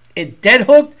low. It dead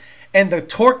hooked, and the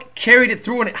torque carried it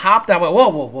through, and it hopped. I went, whoa,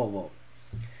 whoa, whoa, whoa.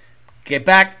 get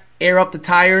back, air up the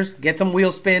tires, get some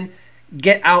wheel spin,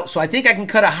 get out. So I think I can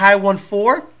cut a high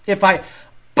 1.4 if I,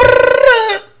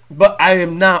 but I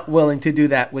am not willing to do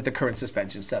that with the current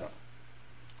suspension setup.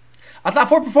 I thought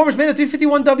Ford Performance made a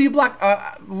 351W block,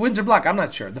 Windsor block. I'm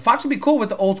not sure. The Fox would be cool with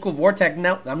the old school Vortec.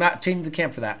 No, I'm not changing the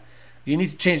cam for that. You need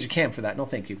to change the cam for that. No,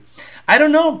 thank you. I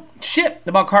don't know shit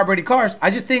about carbureted cars. I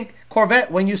just think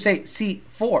Corvette when you say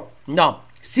C4. No,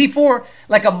 C4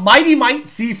 like a Mighty Might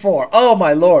C4. Oh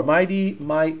my lord, Mighty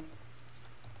Might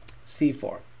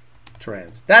C4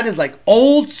 trans. That is like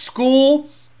old school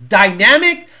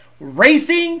dynamic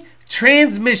racing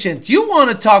transmissions. You want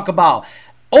to talk about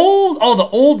old, the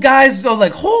old guys are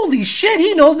like, holy shit,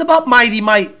 he knows about Mighty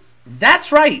Might.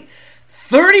 That's right.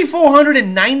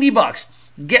 $3,490.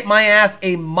 Get my ass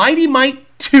a Mighty Might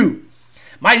 2.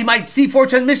 Mighty Might C4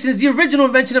 transmission is the original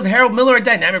invention of Harold Miller, a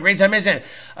dynamic range transmission.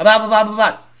 Blah, blah, blah, blah,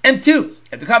 blah. M2,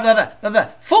 it's a car, blah, blah, blah, blah.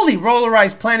 Fully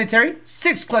rollerized planetary,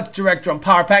 6-clutch direct drum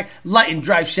power pack, light and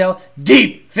drive shell,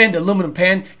 deep finned aluminum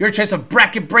pan, your choice of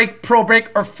bracket brake, pro brake,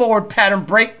 or forward pattern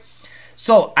brake.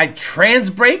 So I trans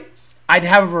brake. I'd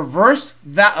have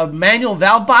a manual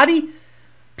valve body,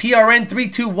 PRN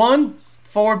 321,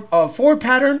 forward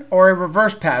pattern or a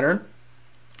reverse pattern.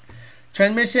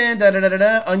 Transmission,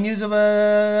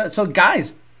 unusable. So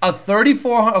guys, a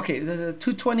 3400, okay, the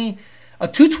 220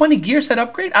 gear set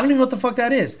upgrade. I don't even know what the fuck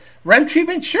that is. Rem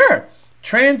treatment, sure.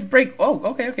 Trans brake. Oh,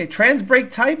 okay. Trans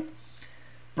brake type,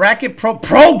 bracket pro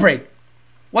brake.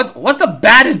 What's the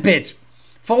baddest bitch?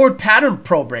 Forward pattern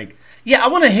pro brake. Yeah, I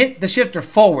want to hit the shifter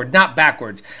forward, not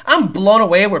backwards. I'm blown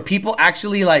away where people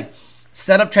actually like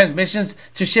set up transmissions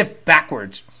to shift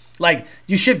backwards. Like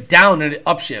you shift down and it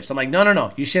upshifts. I'm like,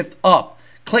 no. You shift up.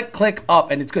 Click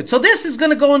up and it's good. So this is going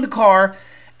to go in the car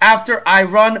after I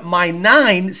run my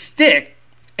 9 stick,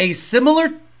 a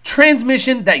similar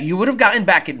transmission that you would have gotten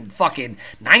back in fucking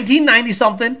 1990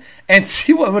 something, and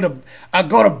see what would have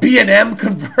go to B&M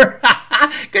convert.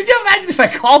 Could you imagine if I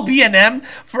call B&M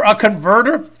for a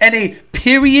converter and a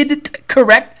period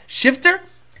correct shifter?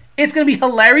 It's going to be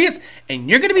hilarious, and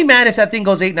you're going to be mad if that thing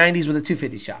goes 890s with a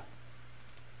 250 shot.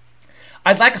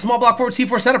 I'd like a small block forward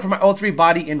C4 setup for my 03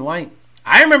 body in white.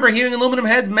 I remember hearing aluminum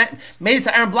heads made it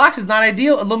to iron blocks is not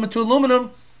ideal. Aluminum to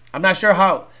aluminum. I'm not sure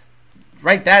how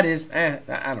right that is. I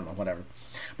don't know, whatever.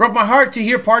 Broke my heart to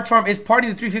hear Parts Farm is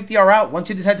parting the 350R out. Once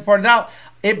you decide to part it out,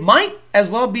 it might as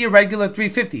well be a regular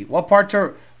 350. What parts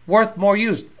are worth more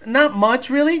used? Not much,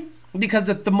 really, because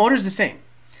the motor's the same.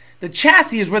 The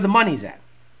chassis is where the money's at.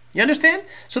 You understand?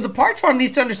 So the Parts Farm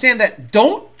needs to understand that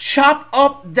don't chop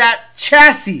up that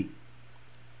chassis.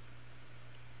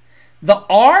 The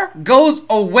R goes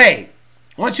away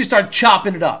once you start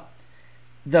chopping it up.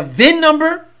 The VIN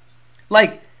number,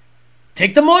 like,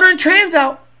 take the motor and trans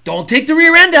out. Don't take the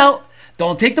rear end out.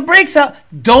 Don't take the brakes out.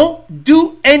 Don't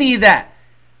do any of that.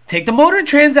 Take the motor and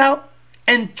trans out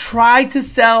and try to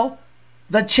sell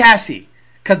the chassis.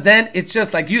 Because then it's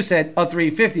just, like you said, a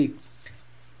 350.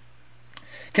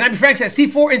 Can I be frank? That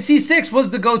C4 and C6 was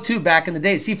the go-to back in the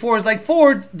day. C4 is like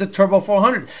Ford's, the Turbo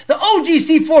 400. The OG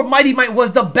C4 Mighty Might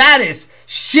was the baddest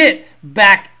shit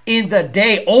back in the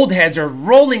day. Old heads are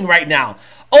rolling right now.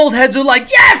 Old heads are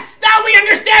like, yes, now we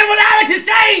understand what Alex is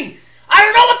saying. I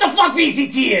don't know what the fuck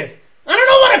VCT is. I don't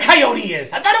know what a coyote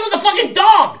is. I thought it was a fucking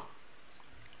dog.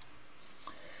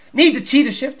 Need to cheat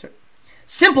a shifter.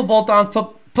 Simple bolt-ons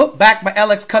put back by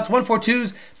LX Cuts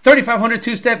 142s, 3500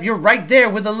 two-step. You're right there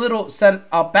with a little set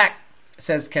up back,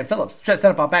 says Ken Phillips. Set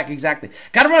up out back, exactly.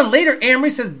 Got to run later,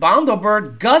 Amory, says Bondo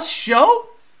Bird. Gus Show?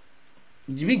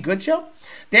 Did you mean good show?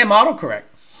 Damn autocorrect.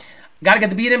 Got to get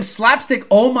the B&M slapstick.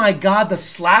 Oh my God, the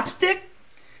slapstick?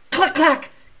 Clack,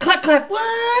 clack, clack, clack,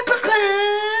 what? Clack,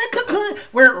 clack, clack, clack.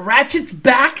 Where it ratchets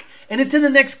back and it's in the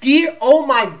next gear. Oh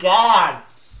my God.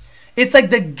 It's like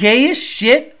the gayest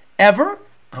shit ever.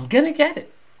 I'm going to get it.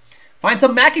 Find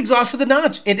some Mac exhaust for the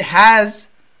notch. It has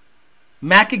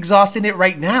Mac exhaust in it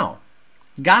right now.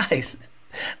 Guys,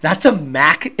 that's a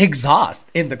Mac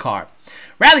exhaust in the car.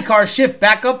 Rally cars shift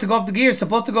back up to go up the gears.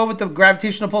 Supposed to go with the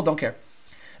gravitational pull. Don't care.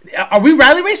 Are we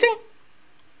rally racing?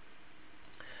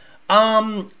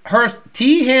 Hurst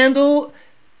T-handle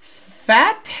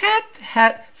fat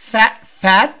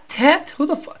who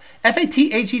the fuck?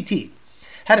 F-A-T-H-E-T.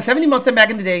 Had a 70 Mustang back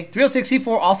in the day, 306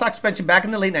 C4 all-stock suspension back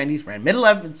in the late 90s, ran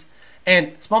mid-11s,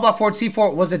 and small block Ford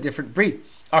C4 was a different breed.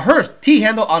 A Hurst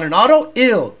T-handle on an auto?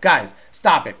 Ew. Guys,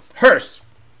 stop it. Hurst.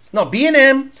 No,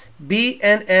 B&M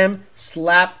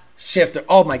slap shifter.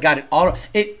 Oh my God,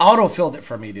 it auto-filled it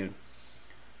for me, dude.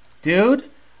 Dude,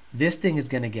 this thing is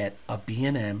going to get a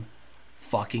B&M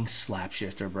fucking slap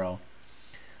shifter, bro.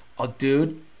 Oh,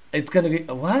 dude, it's going to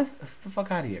get... What? Get the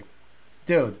fuck out of here.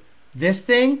 Dude, This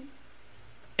thing,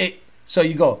 so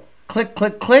you go click,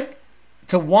 click, click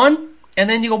to 1, and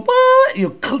then you go, what?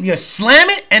 You slam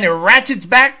it, and it ratchets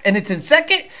back, and it's in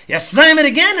 2nd. You slam it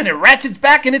again, and it ratchets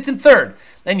back, and it's in 3rd.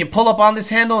 Then you pull up on this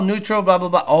handle, neutral, blah, blah,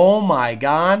 blah. Oh, my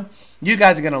God. You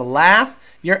guys are going to laugh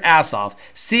your ass off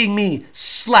seeing me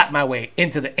slap my way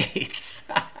into the 8s.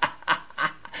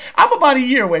 I'm about a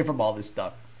year away from all this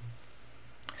stuff.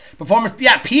 Performance,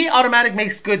 yeah, P Automatic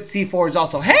makes good C4s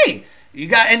also. Hey, you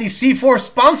got any C4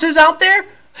 sponsors out there?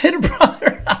 Hit a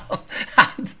brother up.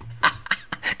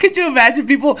 Could you imagine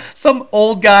people, some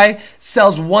old guy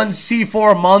sells 1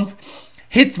 C4 a month,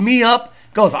 hits me up,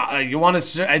 goes, you want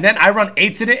to, and then I run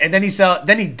 8s in it, and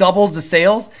then he doubles the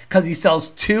sales because he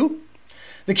sells 2.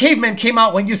 The caveman came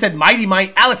out when you said Mighty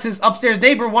Might, Alex's upstairs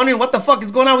neighbor, wondering what the fuck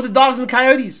is going on with the dogs and the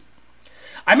coyotes.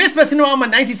 I miss messing around my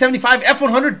 1975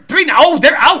 F100 3. Oh,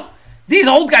 they're out. These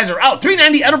old guys are out.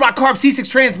 390 Edelbrock Carb C6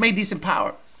 Trans made decent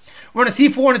power. Run a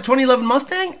C4 in a 2011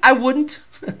 Mustang? I wouldn't.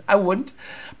 I wouldn't.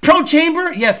 Pro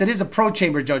Chamber? Yes, it is a Pro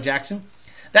Chamber, Joe Jackson.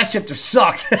 That shifter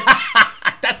sucked.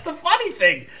 That's the funny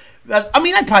thing.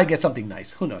 I'd probably get something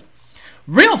nice. Who knows?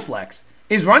 Real Flex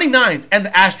is running 9s and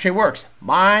the ashtray works.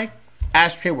 My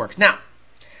ashtray works. Now,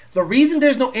 the reason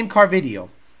there's no in-car video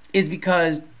is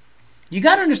because you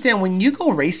got to understand when you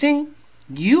go racing,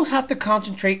 you have to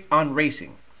concentrate on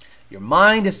racing. Your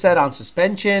mind is set on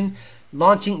suspension,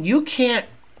 launching. You can't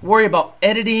worry about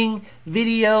editing,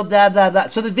 video, blah, blah, blah.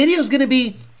 So the video is going to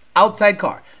be outside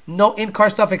car. No in-car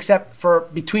stuff except for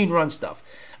between run stuff.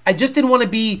 I just didn't want to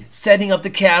be setting up the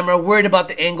camera, worried about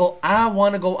the angle. I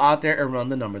want to go out there and run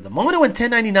the number. The moment I went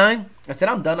 1099, I said,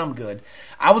 I'm done, I'm good.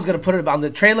 I was going to put it on the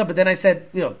trailer, but then I said,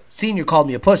 Senior called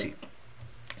me a pussy.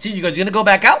 Senior goes, you going to go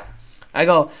back out? I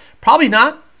go, probably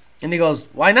not. And he goes,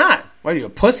 why not? What are you, a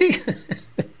pussy?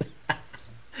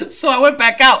 So I went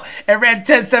back out and ran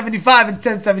 1075 and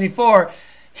 1074.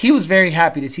 He was very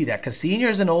happy to see that because Senior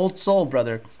is an old soul,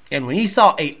 brother. And when he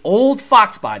saw a old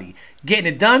Fox body getting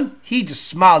it done, he just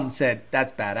smiled and said,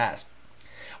 that's badass.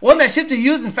 Wasn't that shifter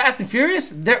used in Fast and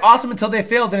Furious? They're awesome until they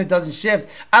fail, then it doesn't shift.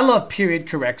 I love period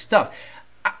correct stuff.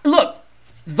 Look,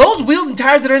 those wheels and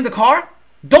tires that are in the car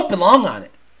don't belong on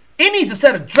it. It needs a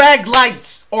set of drag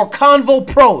lights or Convo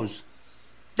Pros.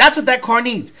 That's what that car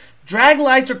needs. Drag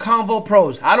lights or Convo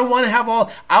Pros. I don't want to have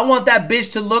I want that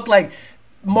bitch to look like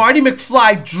Marty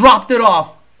McFly dropped it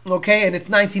off, okay? And it's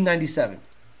 1997.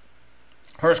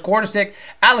 Hearst quarter stick.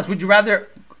 Alex, would you rather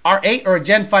R8 or a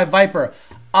Gen 5 Viper?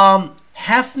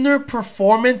 Hefner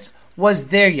Performance was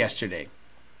there yesterday.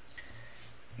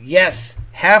 Yes,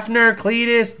 Hefner,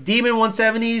 Cletus, Demon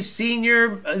 170s,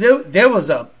 Senior. There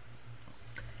was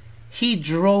he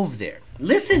drove there.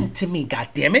 Listen to me,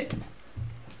 goddammit.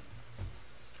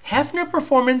 Hefner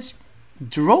Performance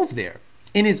drove there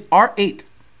in his R8.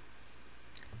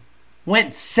 Went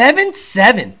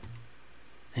 7.7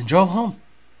 and drove home.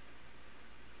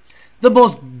 The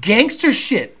most gangster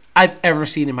shit I've ever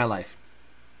seen in my life.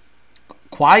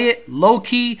 Quiet,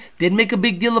 low-key, didn't make a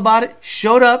big deal about it.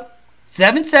 Showed up,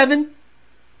 7.7,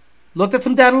 looked at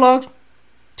some data logs,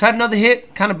 tried another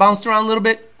hit, kind of bounced around a little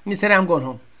bit, and he said, I'm going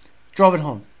home. Drove it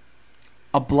home.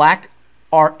 A black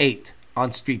R8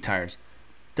 on street tires.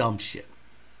 Dumb shit.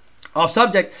 Off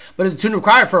subject, but is a tune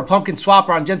required for a pumpkin swapper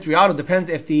on Gen 3 Auto? Depends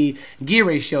if the gear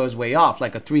ratio is way off,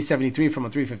 like a 373 from a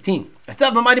 315. I still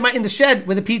have my Mighty Might in the shed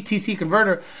with a PTC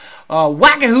converter.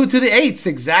 Wackahoo to the 8s,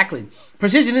 exactly.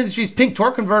 Precision Industries pink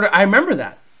torque converter, I remember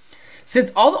that.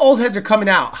 Since all the old heads are coming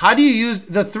out, how do you use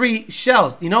the 3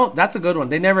 shells? That's a good one.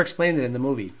 They never explained it in the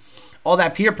movie. All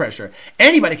that peer pressure.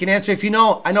 Anybody can answer if you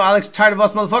know. I know Alex tired of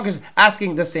us motherfuckers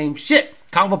asking the same shit.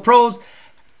 Convo Pros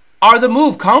are the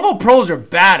move. Convo Pros are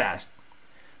badass.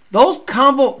 Those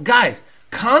Convo guys,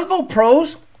 Convo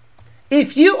Pros,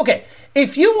 if you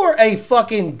were a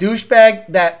fucking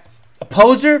douchebag, a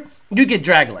poser, you get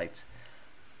drag lights.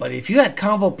 But if you had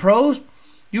Convo Pros,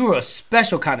 you were a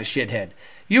special kind of shithead.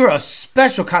 You were a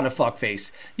special kind of fuckface.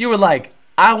 You were like,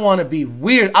 I want to be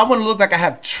weird. I want to look like I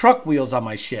have truck wheels on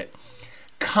my shit.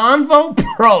 Convo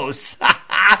Pros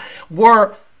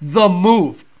were the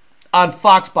move on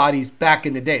Fox bodies back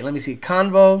in the day. Let me see.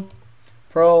 Convo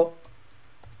Pro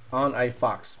on a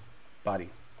Fox body.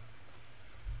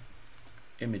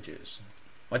 Images.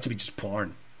 What to be just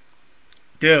porn?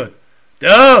 Dude.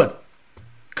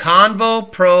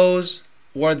 Convo Pros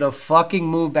were the fucking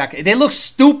move back. They look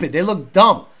stupid. They look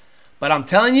dumb. But I'm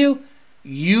telling you,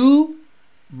 you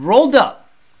rolled up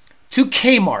to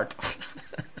Kmart,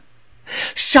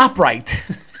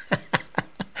 ShopRite,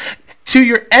 to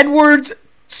your Edwards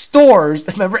stores.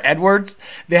 Remember Edwards?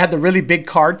 They had the really big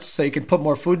carts so you can put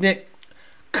more food in it.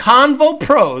 Convo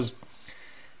Pros.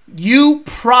 You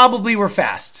probably were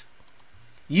fast.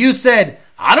 You said,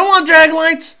 I don't want drag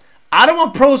lights. I don't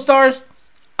want Pro Stars.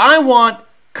 I want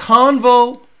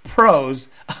Convo Pros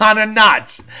on a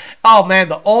notch. Oh man,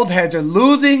 the old heads are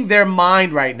losing their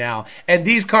mind right now. And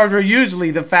these cars are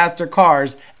usually the faster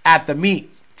cars at the meet.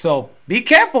 So be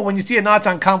careful when you see a notch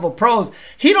on Convo Pros.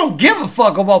 He don't give a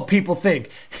fuck about what people think.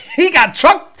 He got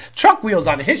truck wheels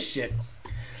on his shit.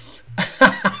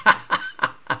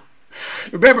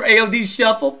 Remember AOD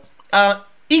Shuffle?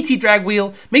 ET drag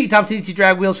wheel, Mickey Thompson ET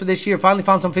drag wheels for this year. Finally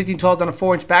found some 1512s on a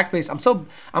 4-inch backspace.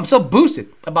 I'm so boosted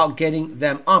about getting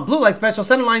them on. Blue light special,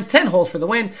 center lines, 10 holes for the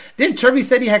win. Then Turvey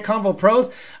said he had Convo Pros.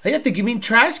 I think you mean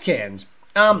trash cans.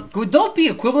 Would those be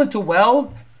equivalent to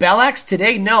Bellax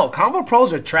today? No, Convo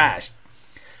Pros are trash.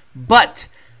 But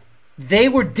they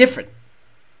were different.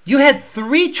 You had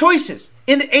 3 choices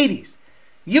in the 80s.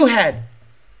 You had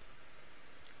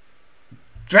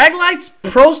drag lights,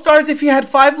 Pro Stars if you had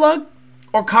 5-lug,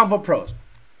 or Convo Pros.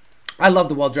 I love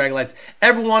the Well drag lights.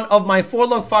 Every one of my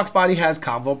 4-lug Fox body has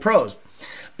Convo Pros.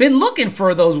 Been looking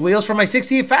for those wheels for my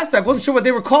 68 Fastback. Wasn't sure what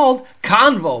they were called.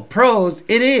 Convo Pros.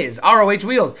 It is. ROH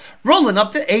wheels. Rolling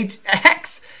up to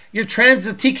Hex. Your Trans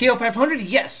TKO 500?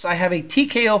 Yes, I have a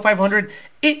TKO 500.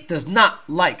 It does not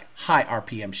like high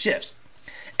RPM shifts.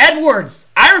 Edwards.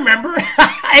 I remember.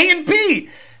 A and P.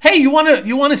 Hey, you want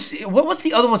to see what's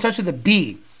the other one starts with a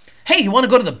B? Hey, you want to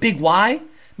go to the Big Y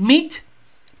meet?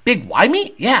 Big Y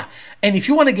meat? Yeah. And if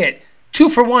you want to get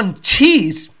 2-for-1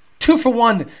 cheese,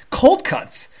 2-for-1 cold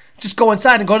cuts, just go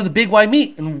inside and go to the Big Y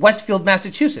meat in Westfield,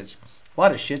 Massachusetts.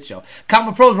 What a shit show.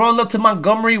 Convo Pros rolling up to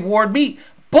Montgomery Ward meat.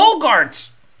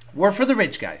 Bogarts were for the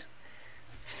rich guys.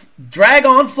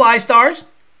 Drag-on Fly Stars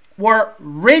were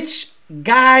rich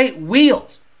guy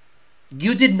wheels.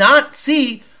 You did not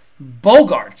see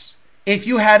Bogarts if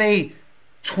you had a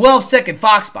 12-second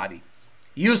Fox body.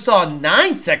 You saw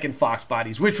 9-second Fox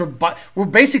bodies, which were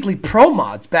basically pro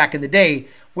mods back in the day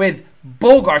with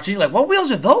Bogarts. And you're like, what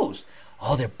wheels are those?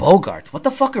 Oh, they're Bogarts. What the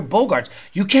fuck are Bogarts?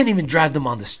 You can't even drive them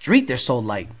on the street. They're so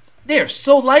light. They're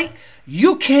so light,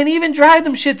 you can't even drive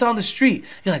them shits on the street.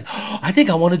 You're like, oh, I think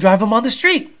I want to drive them on the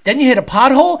street. Then you hit a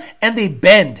pothole and they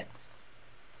bend.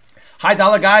 High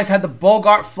dollar guys had the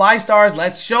Bogart Fly Stars.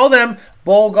 Let's show them.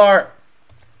 Bogart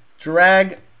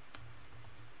drag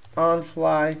on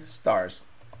Fly Stars.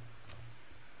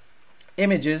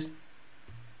 Images.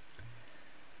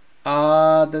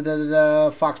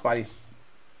 Fox body.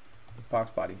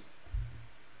 Fox body.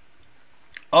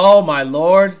 Oh my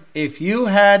lord. If you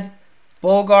had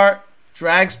Bogart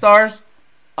drag stars.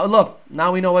 Oh look.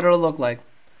 Now we know what it'll look like.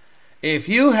 If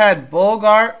you had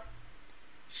Bogart.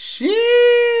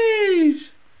 Sheesh.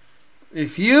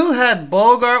 If you had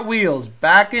Bogart wheels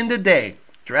back in the day.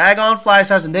 Drag on Fly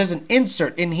Stars, and there's an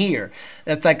insert in here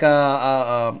that's like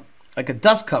a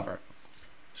dust cover.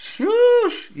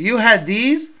 Shoosh. You had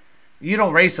these, you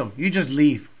don't race them. You just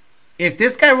leave. If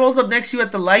this guy rolls up next to you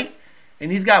at the light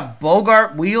and he's got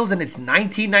Bogart wheels and it's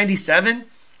 1997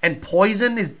 and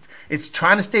Poison is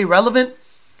trying to stay relevant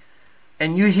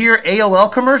and you hear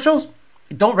AOL commercials,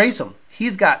 don't race him.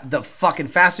 He's got the fucking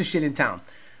fastest shit in town.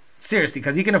 Seriously,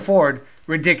 because he can afford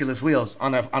ridiculous wheels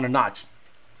on a notch.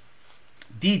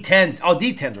 D10s. Oh,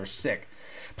 D10s are sick.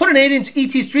 Put an 8-inch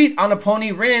ET Street on a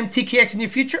pony rim. TKX in your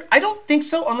future? I don't think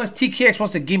so unless TKX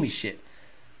wants to gimme shit.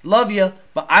 Love you,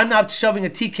 but I'm not shoving a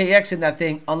TKX in that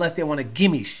thing unless they want to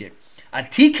gimme shit. A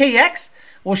TKX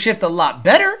will shift a lot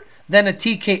better than a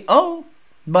TKO,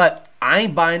 but I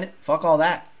ain't buying it. Fuck all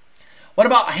that. What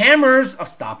about hammers? Oh,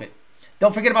 stop it.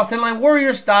 Don't forget about Centerline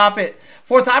Warrior. Stop it.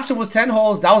 Fourth option was 10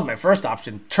 holes. That was my first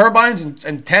option. Turbines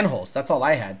and 10 holes. That's all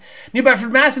I had. New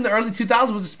Bedford, Mass. In the early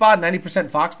 2000s was a spot.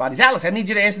 90% Fox bodies. Atlas, I need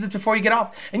you to answer this before you get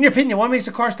off. In your opinion, what makes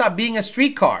a car stop being a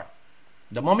street car?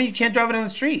 The moment you can't drive it on the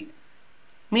street.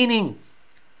 Meaning,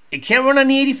 it can't run on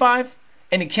the 85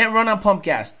 and it can't run on pump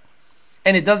gas.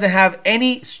 And it doesn't have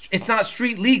any, it's not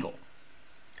street legal.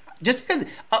 Just because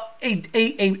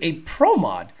a pro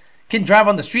mod can drive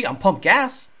on the street on pump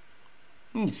gas,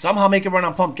 somehow make it run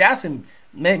on pump gas and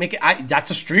make it, that's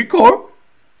a street car?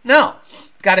 No.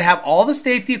 It's got to have all the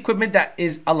safety equipment that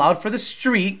is allowed for the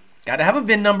street. Got to have a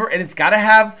VIN number, and it's got to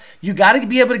have, you got to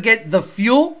be able to get the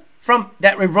fuel from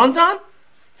that it runs on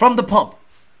from the pump.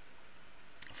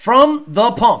 From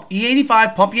the pump.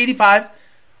 E85, pump E85.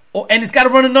 And it's got to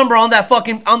run a number on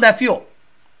that fuel.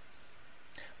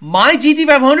 My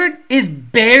GT500 is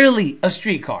barely a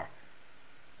street car.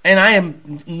 And I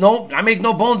make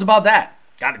no bones about that.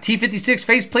 Got a T56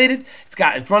 face plated.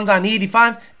 It runs on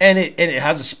E85 and it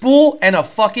has a spool and a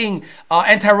fucking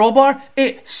anti-roll bar.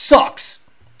 It sucks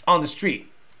on the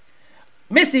street.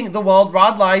 Missing the weld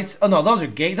rod lights. Oh no, those are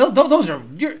gay. Those are,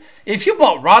 if you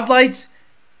bought rod lights,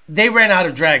 they ran out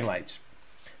of drag lights.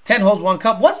 10 holes, 1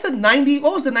 cup. What was the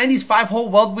 90s 5-hole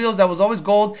weld wheels that was always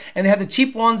gold, and they had the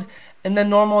cheap ones and then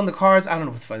normal in the cars? I don't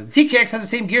know what's funny. The TKX has the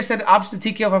same gear set opposite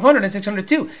the TKO 500 and 600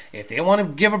 too. If they want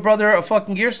to give a brother a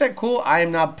fucking gear set, cool. I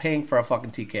am not paying for a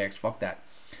fucking TKX. Fuck that.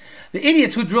 The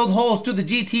idiots who drilled holes through the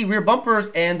GT rear bumpers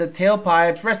and the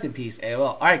tailpipes, rest in peace. Well,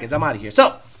 all right, guys, I'm out of here.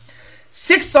 So,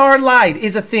 6RLIDE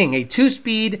is a thing, a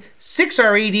 2-speed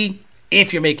 6R80.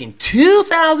 If you're making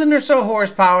 2,000 or so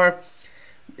horsepower,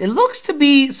 it looks to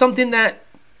be something that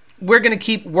we're going to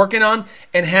keep working on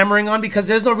and hammering on, because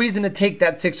there's no reason to take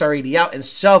that 6R80 out and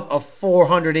shove a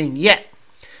 400 in yet.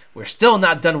 We're still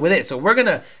not done with it. So we're going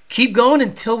to keep going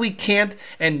until we can't.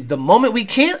 And the moment we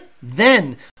can't,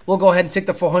 then we'll go ahead and stick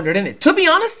the 400 in it. To be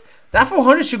honest, that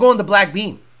 400 should go on the black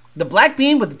beam. The black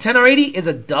beam with the 10R80 is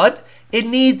a dud. It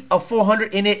needs a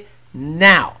 400 in it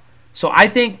now. So I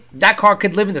think that car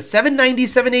could live in the 790s,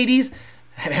 780s,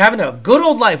 having a good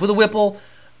old life with a Whipple.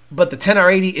 But the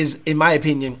 10R80 is, in my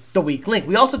opinion, the weak link.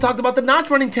 We also talked about the notch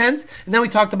running 10s, and then we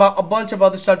talked about a bunch of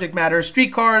other subject matters.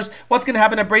 Street cars, what's going to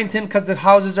happen at Bradenton because the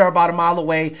houses are about a mile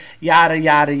away, yada,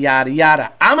 yada, yada,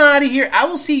 yada. I'm out of here. I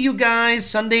will see you guys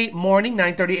Sunday morning,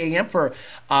 9:30 a.m. for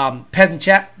Peasant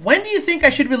Chat. When do you think I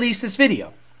should release this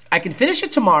video? I can finish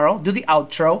it tomorrow, do the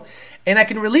outro, and I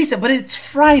can release it, but it's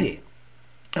Friday.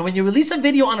 And when you release a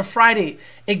video on a Friday,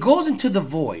 it goes into the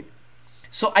void.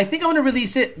 So I think I'm going to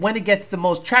release it when it gets the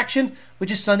most traction, which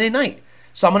is Sunday night.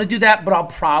 So I'm going to do that, but I'll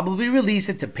probably release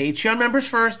it to Patreon members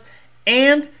first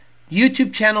and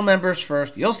YouTube channel members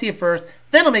first. You'll see it first.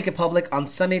 Then I'll make it public on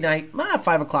Sunday night,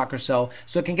 5 o'clock or so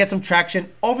it can get some traction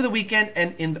over the weekend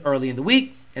and early in the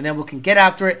week. And then we can get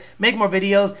after it, make more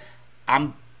videos.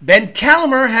 Ben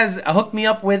Calamer has hooked me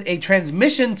up with a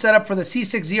transmission setup for the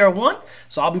C6ZR1,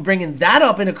 so I'll be bringing that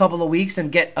up in a couple of weeks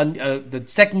and get the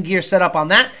second gear set up on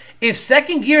that. If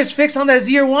second gear is fixed on that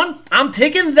ZR1, I'm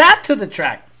taking that to the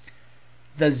track.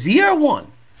 The ZR1,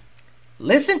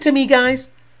 listen to me guys,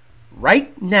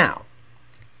 right now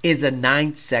is a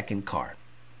 9-second car.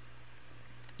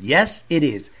 Yes, it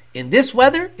is. In this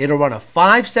weather, it'll run a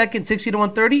 5-second 60 to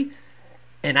 130,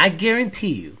 and I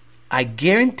guarantee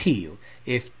you,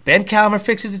 if Ben Calamer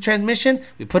fixes the transmission,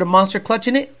 we put a monster clutch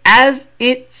in it, as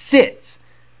it sits,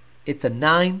 it's a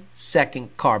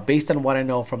 9-second car based on what I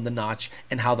know from the notch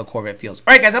and how the Corvette feels. All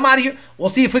right, guys, I'm out of here. We'll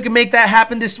see if we can make that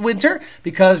happen this winter,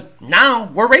 because now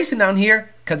we're racing down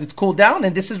here because it's cooled down,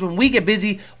 and this is when we get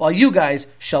busy while you guys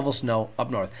shovel snow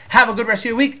up north. Have a good rest of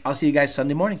your week. I'll see you guys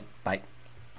Sunday morning.